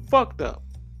times it's fucked up.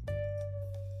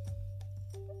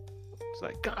 It's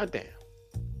like, goddamn.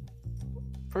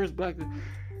 First black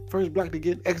to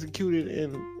get executed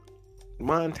in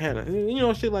Montana.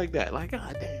 Shit like that. Like,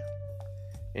 goddamn.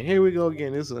 And here we go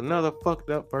again. This is another fucked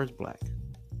up first black.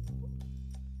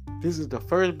 This is the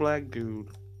first black dude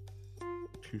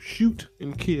to shoot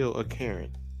and kill a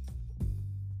Karen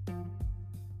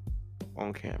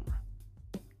on camera.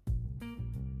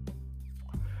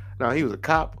 Now, he was a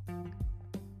cop,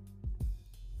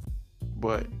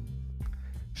 but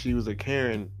she was a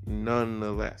Karen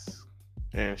nonetheless.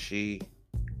 And she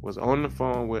was on the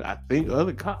phone with, I think,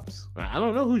 other cops. I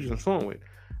don't know who she was on the phone with,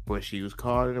 but she was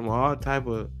calling them all type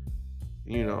of,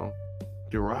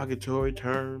 derogatory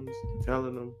terms,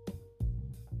 telling them,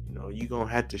 you gonna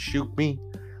have to shoot me.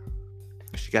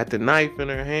 She got the knife in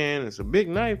her hand. It's a big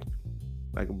knife,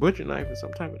 like a butcher knife or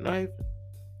some type of knife.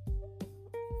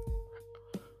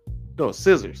 No,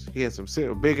 scissors. He had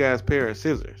a big ass pair of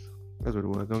scissors. That's what it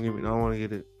was. I don't want to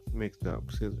get it mixed up.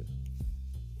 Scissors.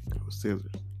 It was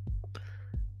scissors.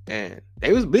 And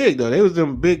they was big though. They was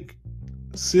them big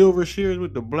silver shears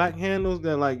with the black handles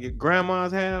that like your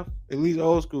grandmas have. At least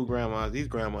old school grandmas. These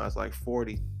grandmas like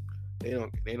 40. They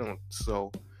don't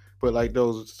sew. But like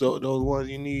those ones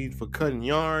you need for cutting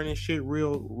yarn and shit,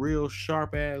 real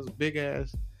sharp ass, big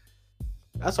ass.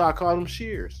 That's why I call them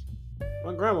shears.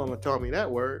 My grandmama taught me that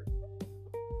word.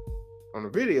 On the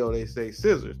video they say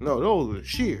scissors. No, those are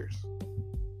shears.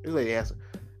 This lady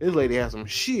has some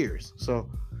shears. So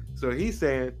he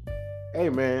said, "Hey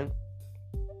man,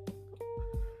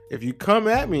 if you come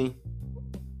at me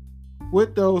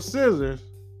with those scissors,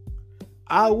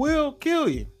 I will kill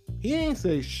you." He ain't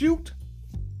say shoot.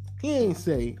 He ain't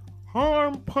say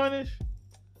harm, punish,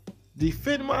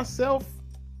 defend myself,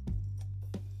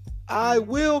 I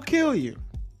will kill you.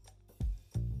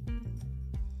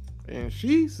 And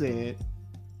she said,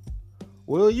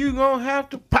 well, you gonna have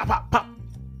to pop, pop, pop.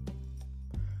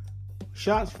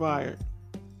 Shots fired.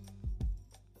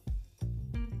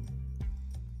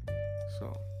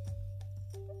 So,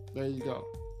 there you go.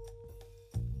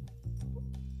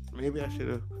 Maybe I should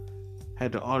have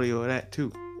had the audio of that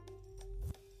too.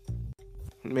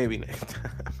 Maybe next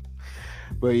time.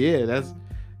 But yeah, that's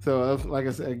so. Like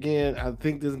I said again, I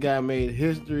think this guy made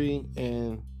history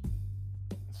and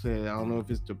said, I don't know if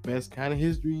it's the best kind of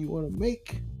history you want to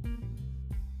make,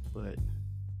 but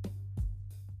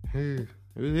it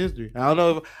was history. I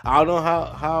don't know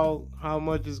how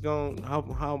much it's going,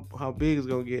 how big it's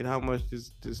gonna get, how much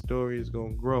this story is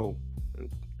gonna grow and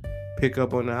pick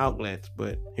up on the outlets.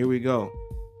 But here we go.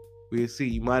 We'll see.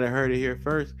 You might have heard it here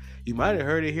first. You might have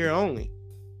heard it here only.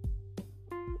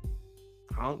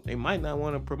 They might not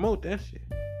want to promote that shit.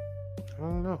 I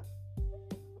don't know.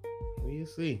 We'll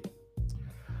see.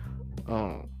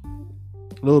 A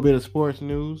little bit of sports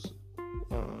news.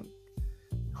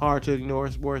 Hard to ignore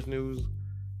sports news.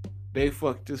 This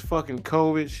fucking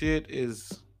COVID shit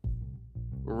is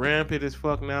rampant as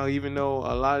fuck now. Even though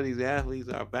a lot of these athletes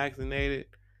are vaccinated,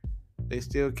 they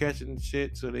still catching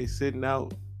shit. So they sitting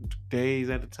out days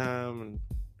at a time and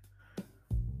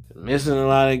missing a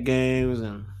lot of games.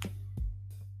 And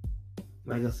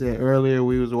like I said earlier,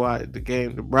 we was watching the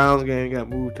game. The Browns game got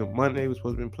moved to Monday. It was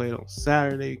supposed to be played on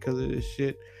Saturday because of this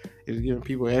shit. It was giving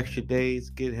people extra days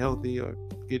to get healthy or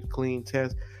get clean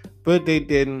tests, but they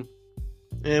didn't.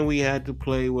 And we had to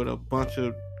play with a bunch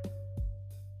of,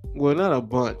 well, not a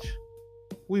bunch.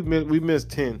 We missed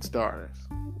 10 starters,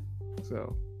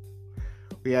 so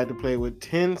we had to play with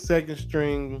 10 second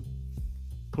string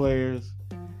players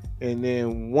and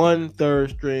then 1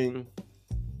 third string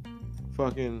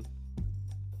fucking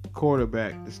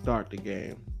quarterback to start the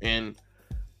game. And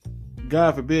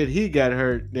God forbid he got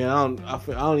hurt, then I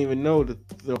don't even know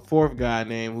the fourth guy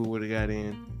name who would have got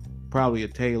in. Probably a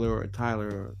Taylor or a Tyler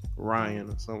or Ryan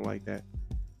or something like that.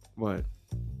 But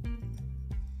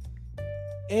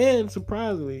and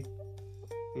surprisingly,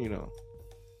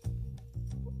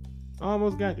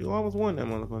 almost won that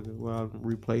motherfucker. Well,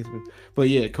 replacement. But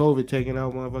yeah, COVID taking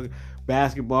out motherfuckers,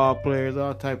 basketball players,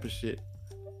 all type of shit.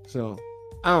 So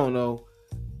I don't know.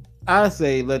 I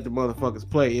say let the motherfuckers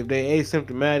play. If they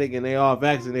asymptomatic and they all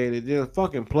vaccinated, then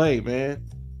fucking play, man.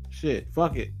 Shit,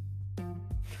 fuck it.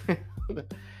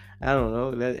 I don't know.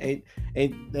 That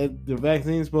ain't that the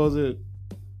vaccine supposed to.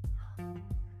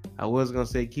 I was gonna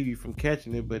say keep you from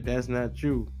catching it, but that's not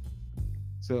true.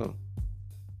 So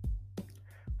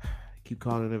keep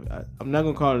calling it. I'm not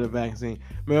gonna call it a vaccine.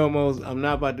 Melmos, I'm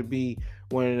not about to be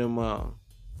one of them.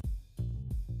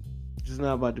 Just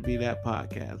not about to be that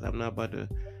podcast. I'm not about to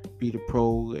be the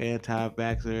pro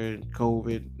anti-vaxxer and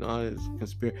COVID and all this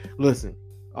conspiracy. Listen,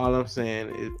 all I'm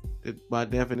saying is by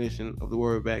definition of the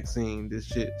word vaccine, this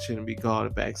shit shouldn't be called a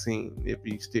vaccine if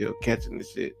you still catching the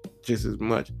shit just as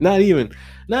much. Not even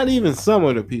some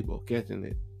of the people catching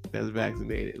it that's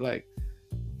vaccinated. Like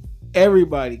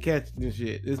everybody catching this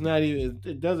shit. It's not even,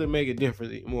 it doesn't make a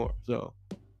difference anymore. So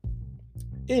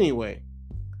anyway,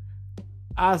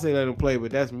 I say let them play, but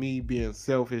that's me being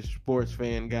selfish sports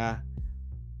fan guy.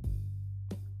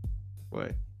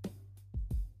 But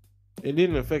it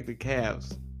didn't affect the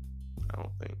Cavs, I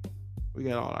don't think. We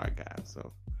got all our guys,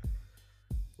 so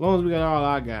as long as we got all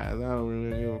our guys, I don't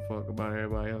really give a fuck about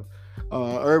everybody else.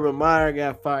 Urban Meyer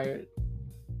got fired.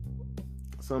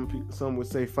 Some would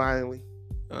say finally.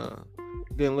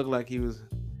 Didn't look like he was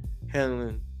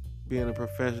handling being a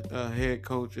professional head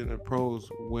coach in the pros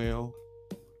well.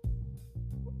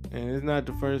 And it's not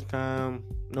the first time.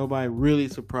 Nobody really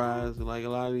surprised. Like a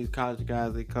lot of these college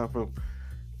guys, they come from,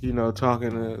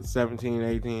 talking to 17,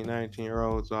 18,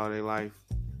 19-year-olds all their life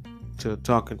to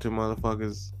talking to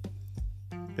motherfuckers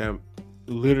that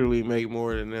literally make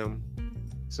more than them.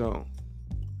 So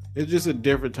it's just a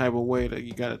different type of way that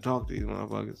you got to talk to these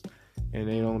motherfuckers, and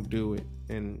they don't do it.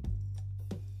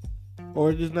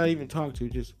 Or just not even talk to,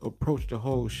 just approach the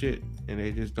whole shit, and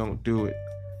they just don't do it.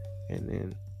 And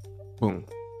then, boom.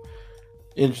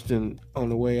 Interesting, on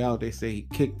the way out, they say he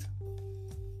kicked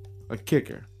a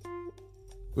kicker,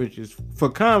 which is, for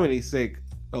comedy's sake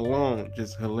alone,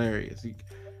 just hilarious.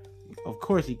 Of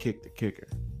course he kicked the kicker.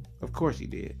 Of course he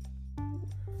did.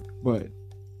 But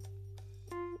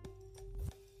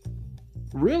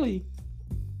really,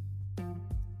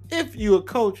 if you a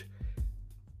coach,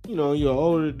 you're an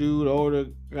older dude, older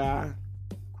guy,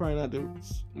 probably not the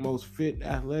most fit,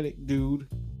 athletic dude,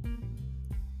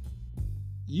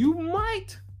 you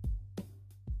might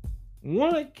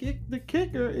want to kick the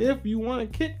kicker if you want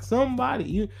to kick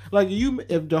somebody.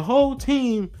 If the whole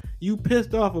team you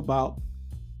pissed off about,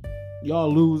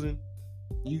 y'all losing,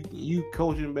 you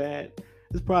coaching bad,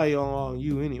 it's probably on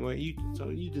you anyway. So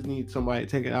you just need somebody to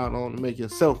take it out on to make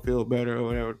yourself feel better or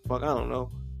whatever the fuck. I don't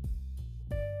know.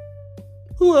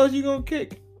 Who else you gonna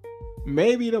kick?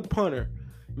 Maybe the punter.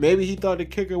 Maybe he thought the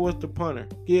kicker was the punter.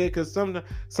 Yeah, because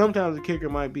sometimes the kicker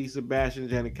might be Sebastian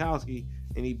Janikowski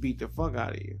and he beat the fuck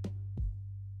out of you.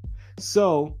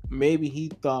 So maybe he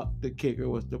thought the kicker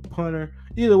was the punter.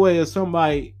 Either way, there's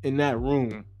somebody in that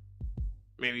room.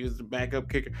 Maybe it was the backup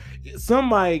kicker.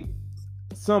 Somebody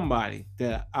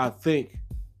that I think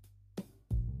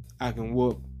I can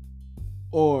whoop.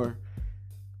 Or,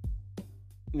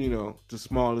 the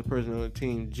smallest person on the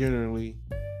team generally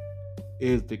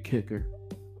is the kicker.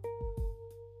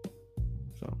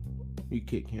 So you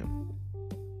kick him.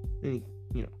 And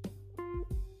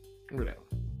whatever.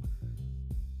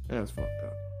 That's fucked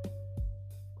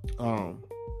up.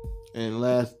 And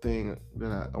last thing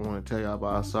that I want to tell y'all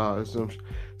about, I saw is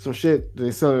some shit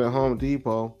they sell at Home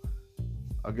Depot.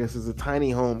 I guess it's a tiny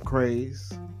home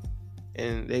craze.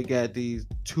 And they got these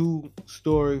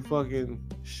 2-story fucking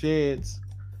sheds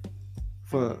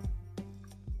for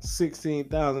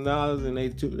 $16,000, and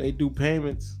they do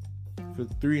payments for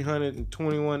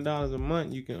 $321 a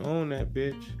month. You can own that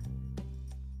bitch.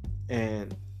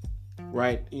 And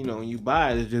when you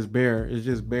buy it, it's just bare. It's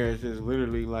just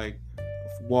literally like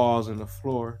walls and the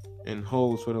floor and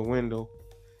holes for the window.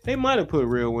 They might have put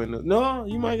real windows. No,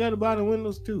 you might got to buy the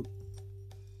windows too.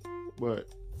 But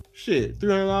shit,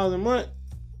 $300 a month.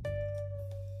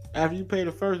 After you pay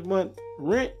the first month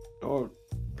rent or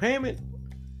payment,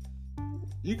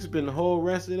 you can spend the whole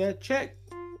rest of that check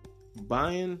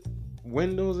buying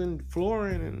windows and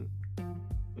flooring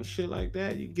and shit like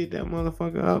that. You get that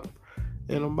motherfucker up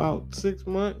in about 6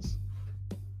 months.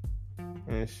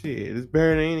 And shit, it's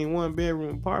better than any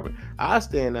 1-bedroom apartment. I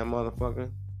stay in that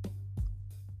motherfucker.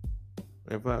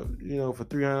 If I, for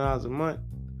 $300 a month,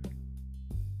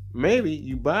 maybe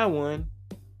you buy one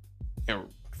and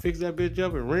fix that bitch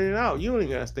up and rent it out. You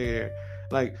ain't gotta stay there.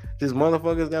 Like, just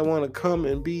motherfuckers that want to come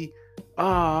and be,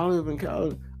 I live in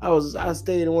California. I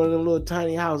stayed in one of them little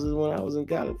tiny houses when I was in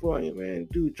California, man.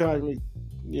 Dude charged me,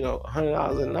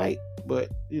 $100 a night, but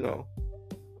it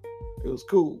was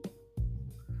cool.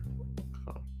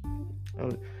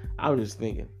 I was just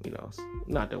thinking,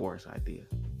 not the worst idea.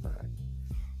 All right,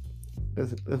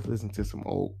 let's listen to some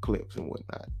old clips and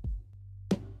whatnot.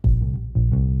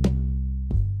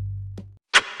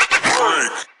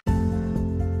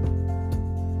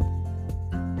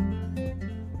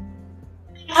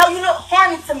 How you look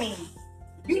horny to me?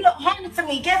 You look horny to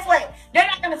me. Guess what? They're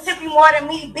not gonna sip you more than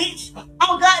me, bitch.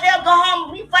 Oh God, they'll go home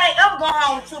with me before they ever go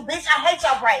home with you, bitch. I hate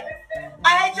your brain.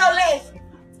 I hate your legs.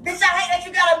 Bitch, I hate that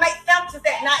you gotta make sandwiches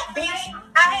at night, bitch.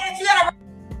 I hate that you gotta.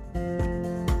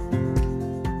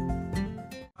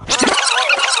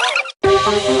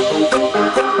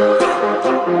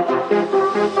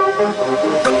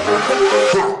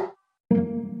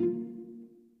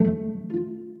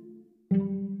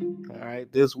 All right,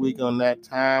 this week on That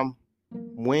Time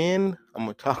When, I'm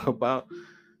gonna talk about,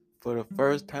 for the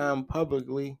first time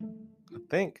publicly, I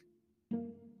think.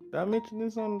 Did I mention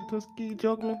this on the Tuskegee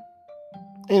Jokeman?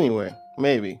 Anyway,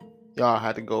 maybe. Y'all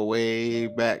had to go way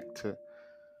back to...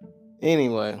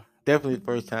 Anyway, definitely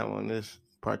first time on this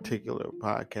particular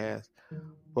podcast.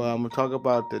 But I'm going to talk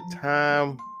about the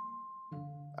time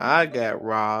I got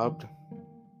robbed.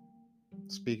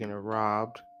 Speaking of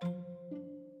robbed.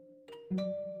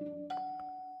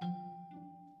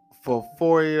 For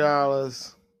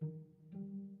 $40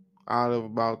 out of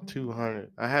about $200.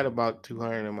 I had about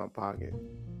 $200 in my pocket.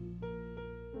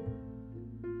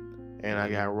 And I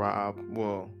got robbed.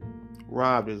 Well,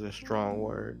 robbed is a strong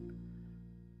word.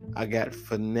 I got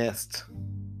finessed.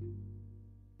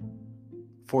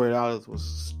 $40 was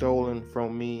stolen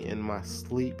from me in my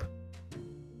sleep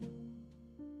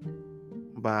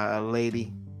by a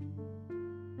lady.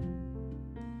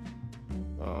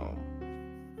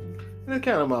 It's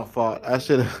kind of my fault. I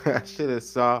should have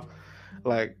saw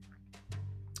the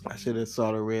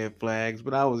red flags,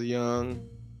 but I was young.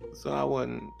 So I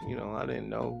wasn't, I didn't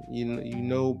know. You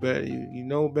know better. You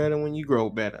know better when you grow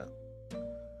better.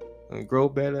 And grow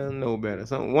better and know better.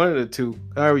 Something, one of the two.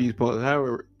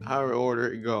 However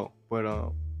order it go. But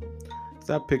so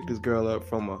I picked this girl up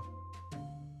from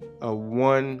a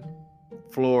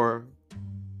 1-floor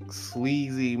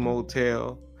sleazy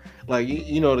motel. Like,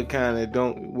 the kind that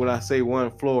don't, when I say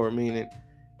 1 floor, meaning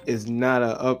it's not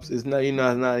it's not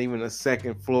it's not even a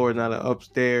second floor, not an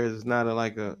upstairs, it's not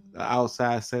like a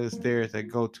outside set of stairs that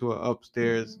go to an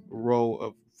upstairs row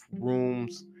of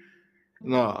rooms.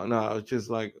 No, it's just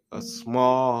like a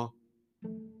small,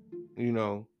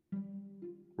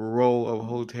 row of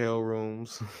hotel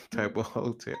rooms, type of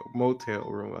motel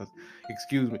room.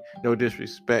 Excuse me, no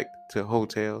disrespect to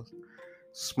hotels.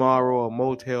 Small row of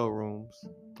motel rooms.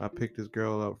 I picked this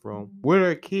girl up from with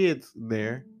her kids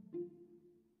there.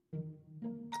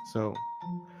 So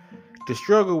the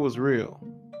struggle was real,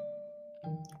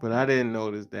 but I didn't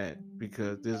notice that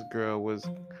because this girl was,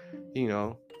 she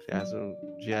had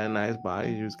a nice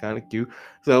body. She was kind of cute.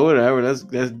 So whatever, let's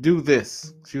do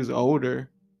this. She was older.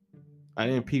 I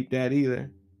didn't peep that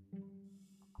either.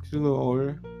 She's a little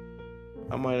older.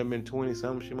 I might have been 20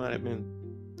 something. She might have been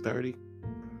 30.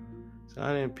 So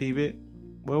I didn't peep it.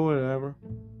 But whatever.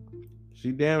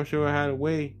 She damn sure had a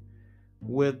way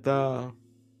with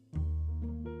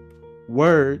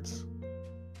words.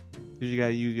 You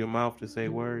gotta use your mouth to say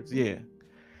words. Yeah.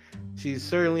 She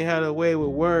certainly had a way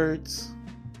with words,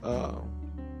 to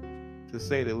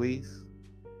say the least.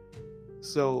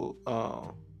 So,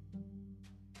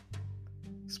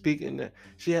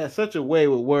 she had such a way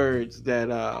with words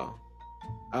that I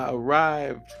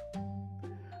arrived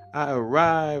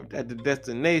at the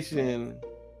destination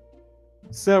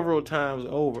several times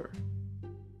over.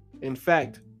 In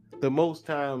fact, the most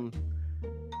time,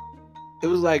 it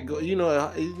was like, how you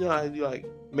like,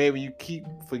 maybe you keep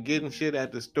forgetting shit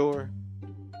at the store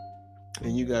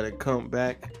and you gotta come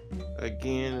back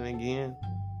again and again.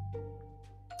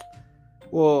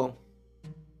 Well,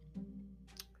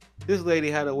 this lady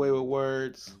had a way with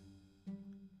words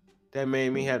that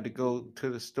made me have to go to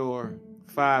the store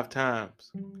 5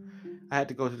 times. I had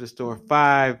to go to the store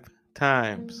 5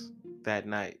 times that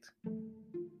night.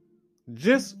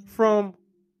 Just from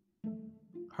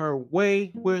her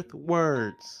way with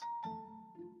words.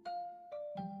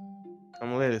 I'm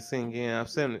gonna let it sink in. I'm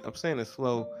saying it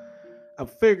slow. I'm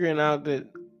figuring out that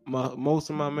most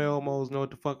of my male modes know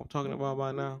what the fuck I'm talking about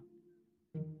by now.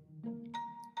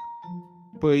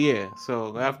 But yeah,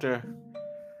 so after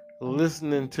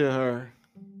listening to her,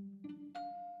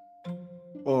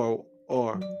 or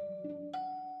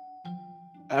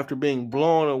after being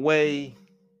blown away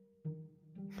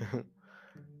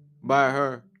by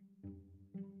her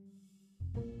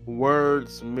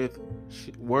wordsmanship.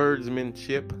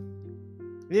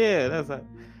 Yeah, that's like,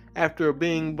 after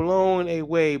being blown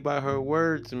away by her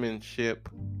wordsmanship,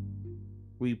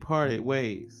 we parted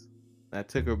ways. I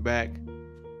took her back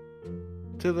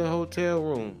to the hotel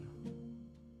room.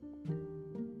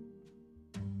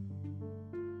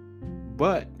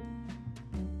 But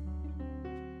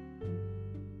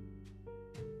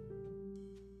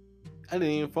I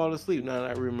didn't even fall asleep now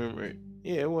that I remember it.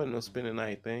 Yeah, it wasn't no spend the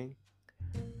night thing.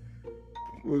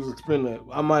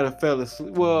 I might have fell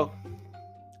asleep. Well,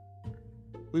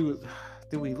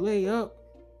 did we lay up?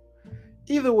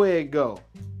 Either way it go.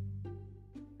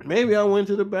 Maybe I went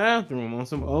to the bathroom on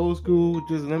some old school,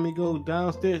 just let me go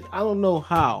downstairs. I don't know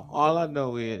how. All I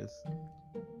know is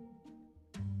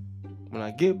when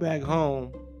I get back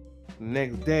home the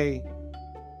next day,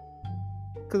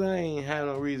 because I ain't had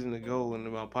no reason to go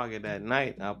into my pocket that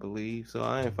night, I believe. So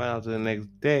I ain't found out till the next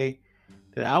day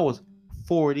that I was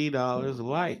 $40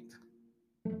 light.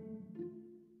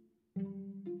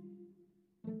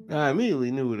 I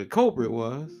immediately knew who the culprit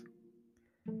was.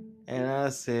 And I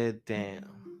said, damn.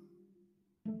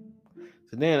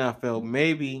 So then I felt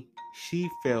maybe she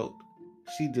felt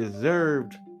she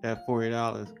deserved that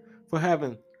 $40 for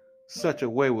having such a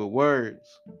way with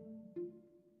words.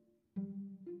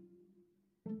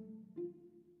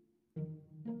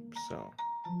 So,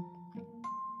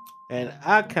 and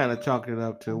I kind of chalked it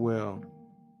up to, well,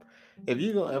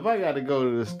 if I got to go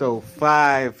to the store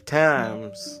 5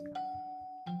 times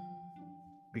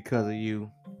because of you,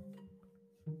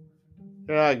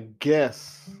 then I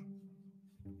guess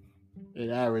it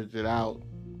averaged it out.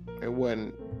 It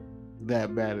wasn't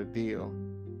that bad a deal.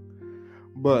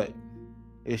 But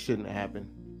it shouldn't have happened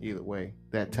either way.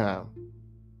 That time,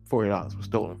 $40 was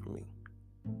stolen from me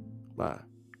by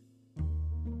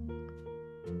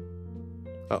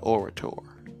an orator.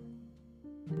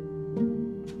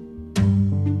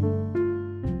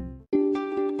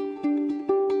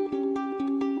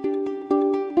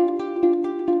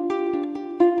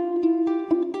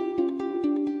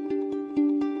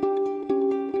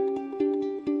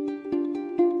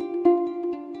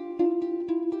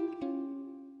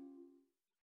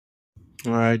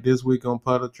 All right, this week on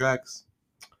Puddle Tracks,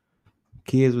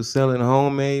 kids were selling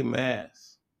homemade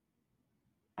masks.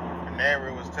 The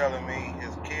neighbor was telling me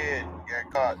his kid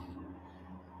got caught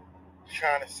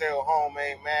trying to sell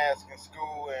homemade masks in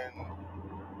school, and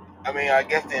I mean, I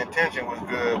guess the intention was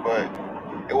good, but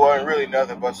it wasn't really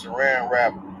nothing but saran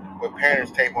wrap with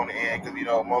painter's tape on the end, because, you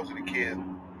know, most of the kids,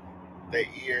 their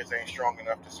ears ain't strong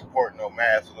enough to support no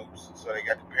mask loops, so they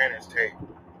got the painter's tape.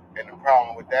 And the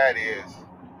problem with that is,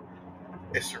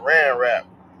 it's saran wrap.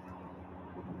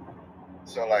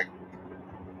 So, like,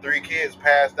 3 kids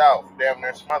passed out from damn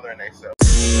near smothering themselves.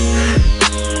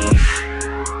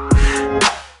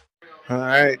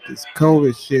 Alright, this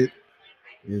COVID shit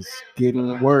is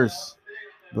getting worse,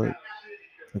 but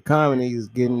the comedy is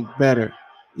getting better,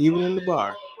 even in the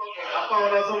bar. I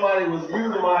found out somebody was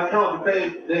using my account to pay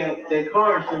their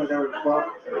car insurance every month.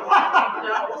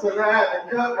 So now I had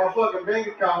to cut my fucking bank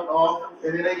account off,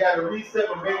 and then they got to reset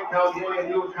my bank account, give me a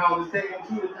new account. It's taking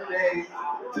 2 to 3 days.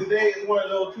 Today is one of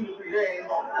those 2 to 3 days.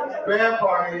 Bad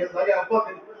part is I got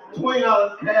fucking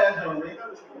 $20 cash on me.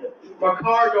 My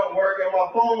card don't work, and my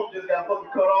phone just got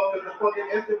fucking cut off, and the fucking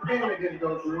instant payment didn't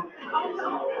go through.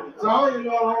 So I don't even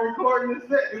know if I'm recording this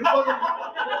set.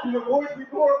 Do the voice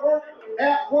record work?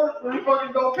 At work when you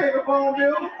fucking go pay the phone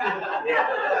bill?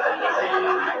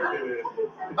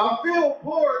 I feel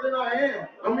poorer than I am.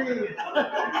 I mean,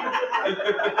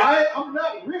 I'm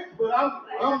not rich, but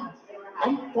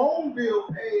I'm phone bill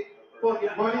paid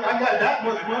fucking money. I got that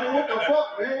much money. What the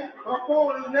fuck, man? My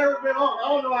phone has never been on. I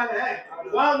don't know how to act.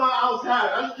 Why am I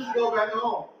outside? I should just go back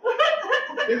home.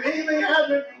 If anything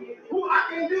happens, I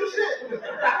can't do shit.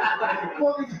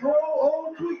 Fucking scroll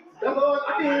old tweets. That's all. I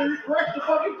can't even refresh the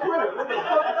fucking Twitter. What the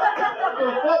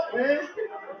fuck, man?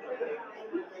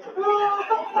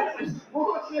 It's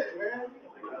bullshit, man.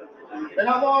 And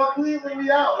I'm all clearing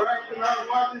me out, right? Because I was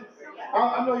watching. I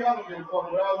know y'all don't give a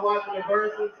fuck, but I was watching the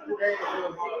verses today.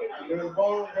 It was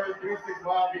Bone versus 3 6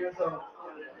 Mafia, so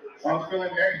I was feeling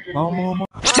extra.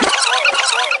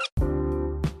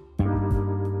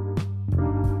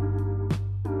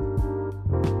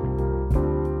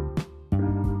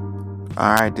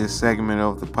 Alright, this segment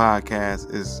of the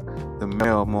podcast is the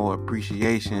Melmo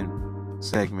Appreciation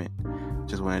segment.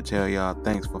 Just want to tell y'all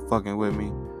thanks for fucking with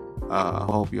me. I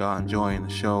hope y'all enjoying the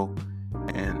show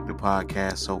and the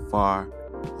podcast so far.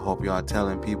 I hope y'all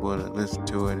telling people to listen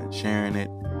to it and sharing it.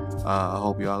 I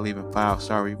hope y'all leaving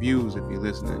 5-star reviews if you're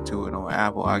listening to it on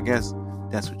Apple. I guess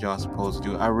that's what y'all supposed to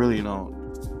do. I really don't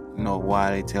know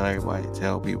why they tell everybody to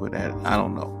tell people that. I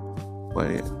don't know.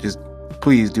 But just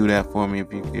please do that for me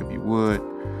if you would.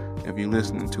 If you're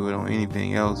listening to it on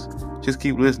anything else, just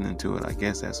keep listening to it. I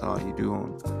guess that's all you do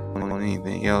on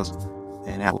anything else.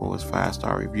 And Apple was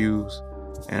 5-star reviews.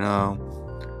 And I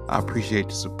appreciate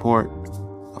the support.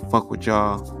 I fuck with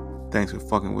y'all. Thanks for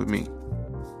fucking with me.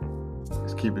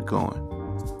 Let's keep it going.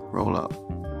 Roll up.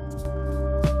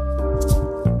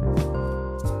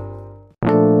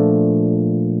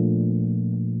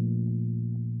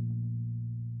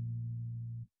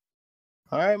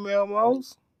 All right,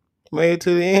 Melmos. Made it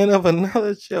to the end of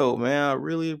another show, man. I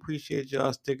really appreciate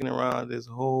y'all sticking around this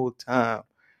whole time.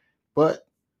 But,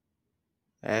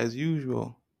 as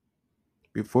usual,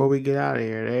 before we get out of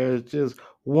here, there's just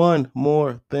one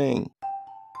more thing.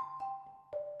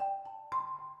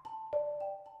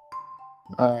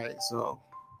 Alright, so,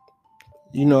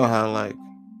 you know how, like,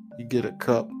 you get a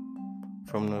cup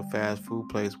from the fast food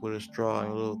place with a straw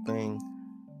and a little thing,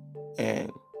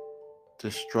 and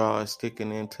the straw is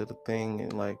sticking into the thing,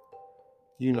 and, like,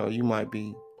 you know, you might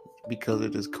be, because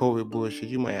of this COVID bullshit,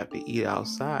 you might have to eat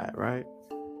outside, right?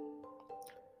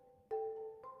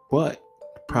 But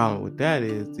the problem with that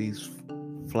is these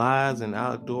flies and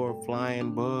outdoor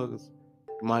flying bugs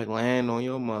might land on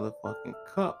your motherfucking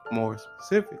cup. More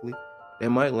specifically, they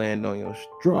might land on your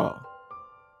straw.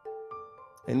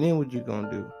 And then what you gonna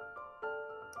do?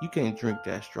 You can't drink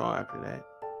that straw after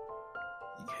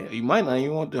that. You might not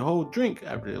even want the whole drink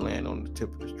after they land on the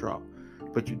tip of the straw.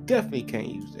 But you definitely can't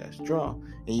use that straw.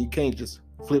 And you can't just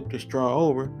flip the straw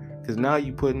over, because now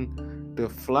you putting the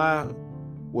fly,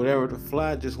 whatever the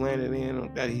fly just landed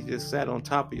in, that he just sat on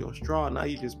top of your straw. Now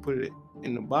you just put it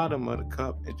in the bottom of the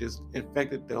cup and just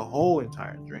infected the whole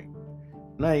entire drink.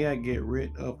 Now you gotta get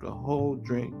rid of the whole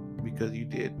drink because you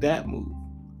did that move.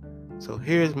 So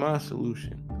here's my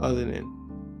solution, other than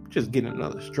just getting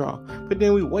another straw. But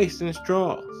then we wasting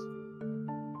straws.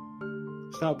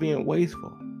 Stop being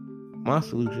wasteful. My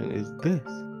solution is this: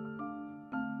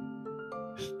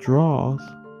 straws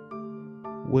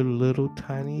with little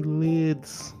tiny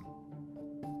lids.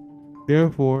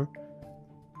 Therefore,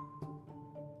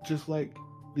 just like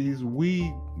these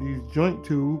joint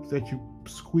tubes that you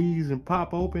squeeze and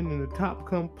pop open, and the top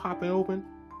come popping open,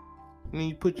 and then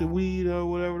you put your weed or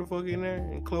whatever the fuck in there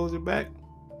and close it back,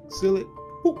 seal it.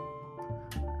 Whoop.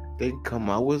 they can come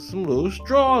out with some little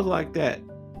straws like that.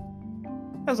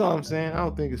 That's all I'm saying. I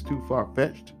don't think it's too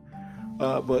far-fetched.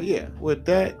 But yeah, with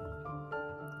that,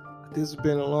 this has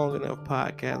been a long enough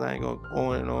podcast. I ain't gonna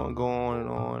go on and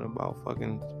on about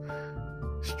fucking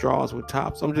straws with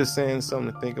tops. I'm just saying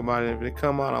something to think about. If they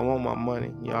come out, I want my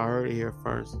money. Y'all heard it here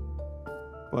first.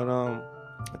 But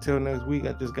until next week,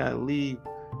 I just gotta leave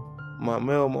my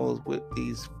Melmos with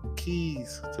these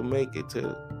keys to make it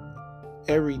to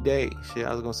every day. Shit,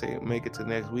 I was gonna say make it to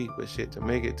next week, but shit, to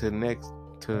make it to the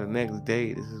next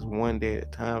day. This is one day at a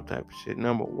time type of shit.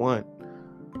 Number one,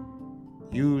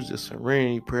 use the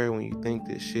serenity prayer when you think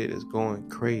this shit is going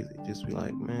crazy. Just be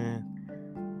like, man,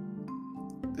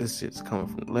 this shit's coming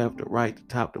from the left to right, to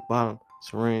top to bottom.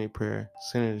 Serenity prayer,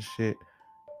 center the shit,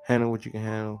 handle what you can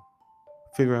handle,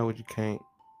 figure out what you can't,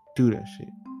 do that shit.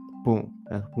 Boom.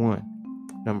 That's one.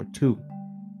 Number two,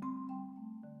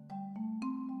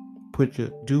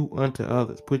 do unto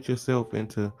others. Put yourself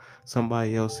into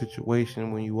somebody else's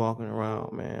situation when you walking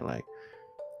around, man. Like,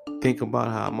 think about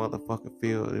how a motherfucker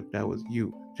feel if that was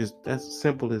you. Just that's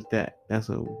simple as that. That's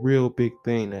a real big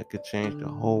thing that could change the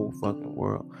whole fucking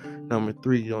world. Number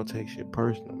three, you don't take shit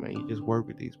personal, man. You just work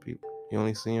with these people. You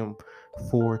only see them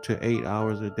 4 to 8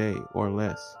 hours a day or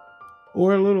less,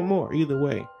 or a little more. Either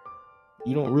way,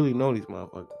 you don't really know these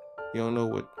motherfuckers. You don't know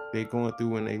what they're going through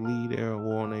when they leave there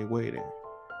or on their way there.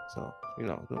 So,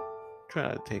 don't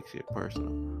try to take shit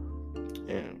personal.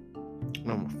 And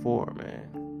number 4, man,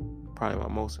 probably my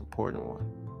most important one.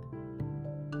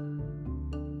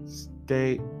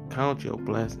 Count your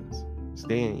blessings.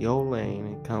 Stay in your lane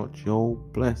and count your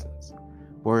blessings.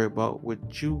 Worry about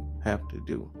what you have to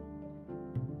do.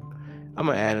 I'm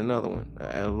going to add another one,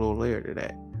 add a little layer to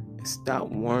that. And stop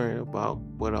worrying about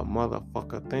what a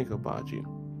motherfucker think about you.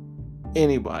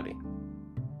 Anybody.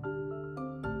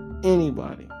 Only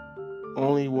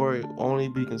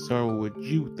be concerned with what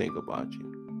you think about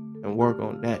you. And work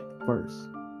on that first.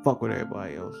 Fuck what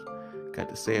everybody else got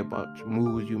to say about your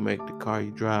moves you make, the car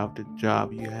you drive, the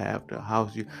job you have, the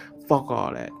house you... Fuck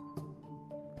all that.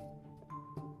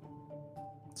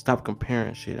 Stop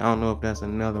comparing shit. I don't know if that's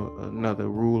another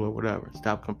rule or whatever.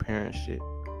 Stop comparing shit.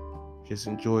 Just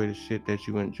enjoy the shit that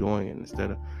you enjoying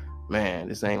instead of, man,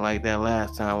 this ain't like that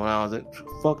last time when I was at...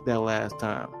 Fuck that last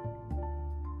time.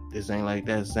 This ain't like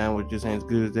that sandwich. Just ain't as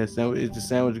good as that sandwich. Is the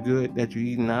sandwich good that you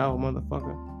eating now,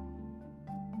 motherfucker?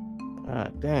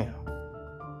 God damn.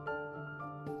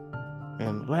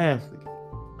 And lastly,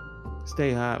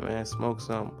 stay high, man. Smoke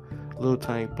some little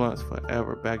tiny blunts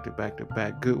forever, back to back to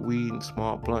back. Good weed and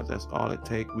small blunts. That's all it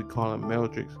takes. We call them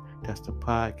Meldricks. That's the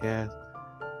podcast.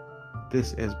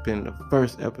 This has been the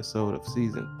first episode of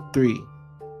season 3.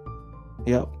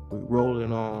 Yep, we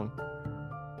rolling on.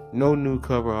 No new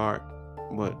cover art,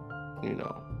 but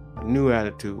a new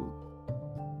attitude.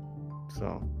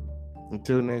 So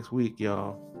until next week,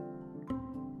 y'all.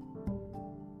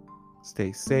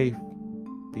 Stay safe.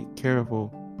 Be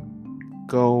careful.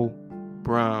 Go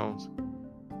Browns.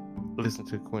 Listen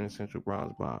to Quintessential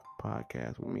Browns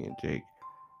podcast with me and Jake.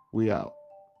 We out.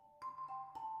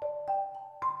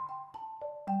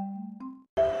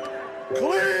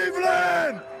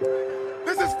 Cleveland!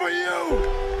 This is for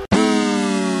you!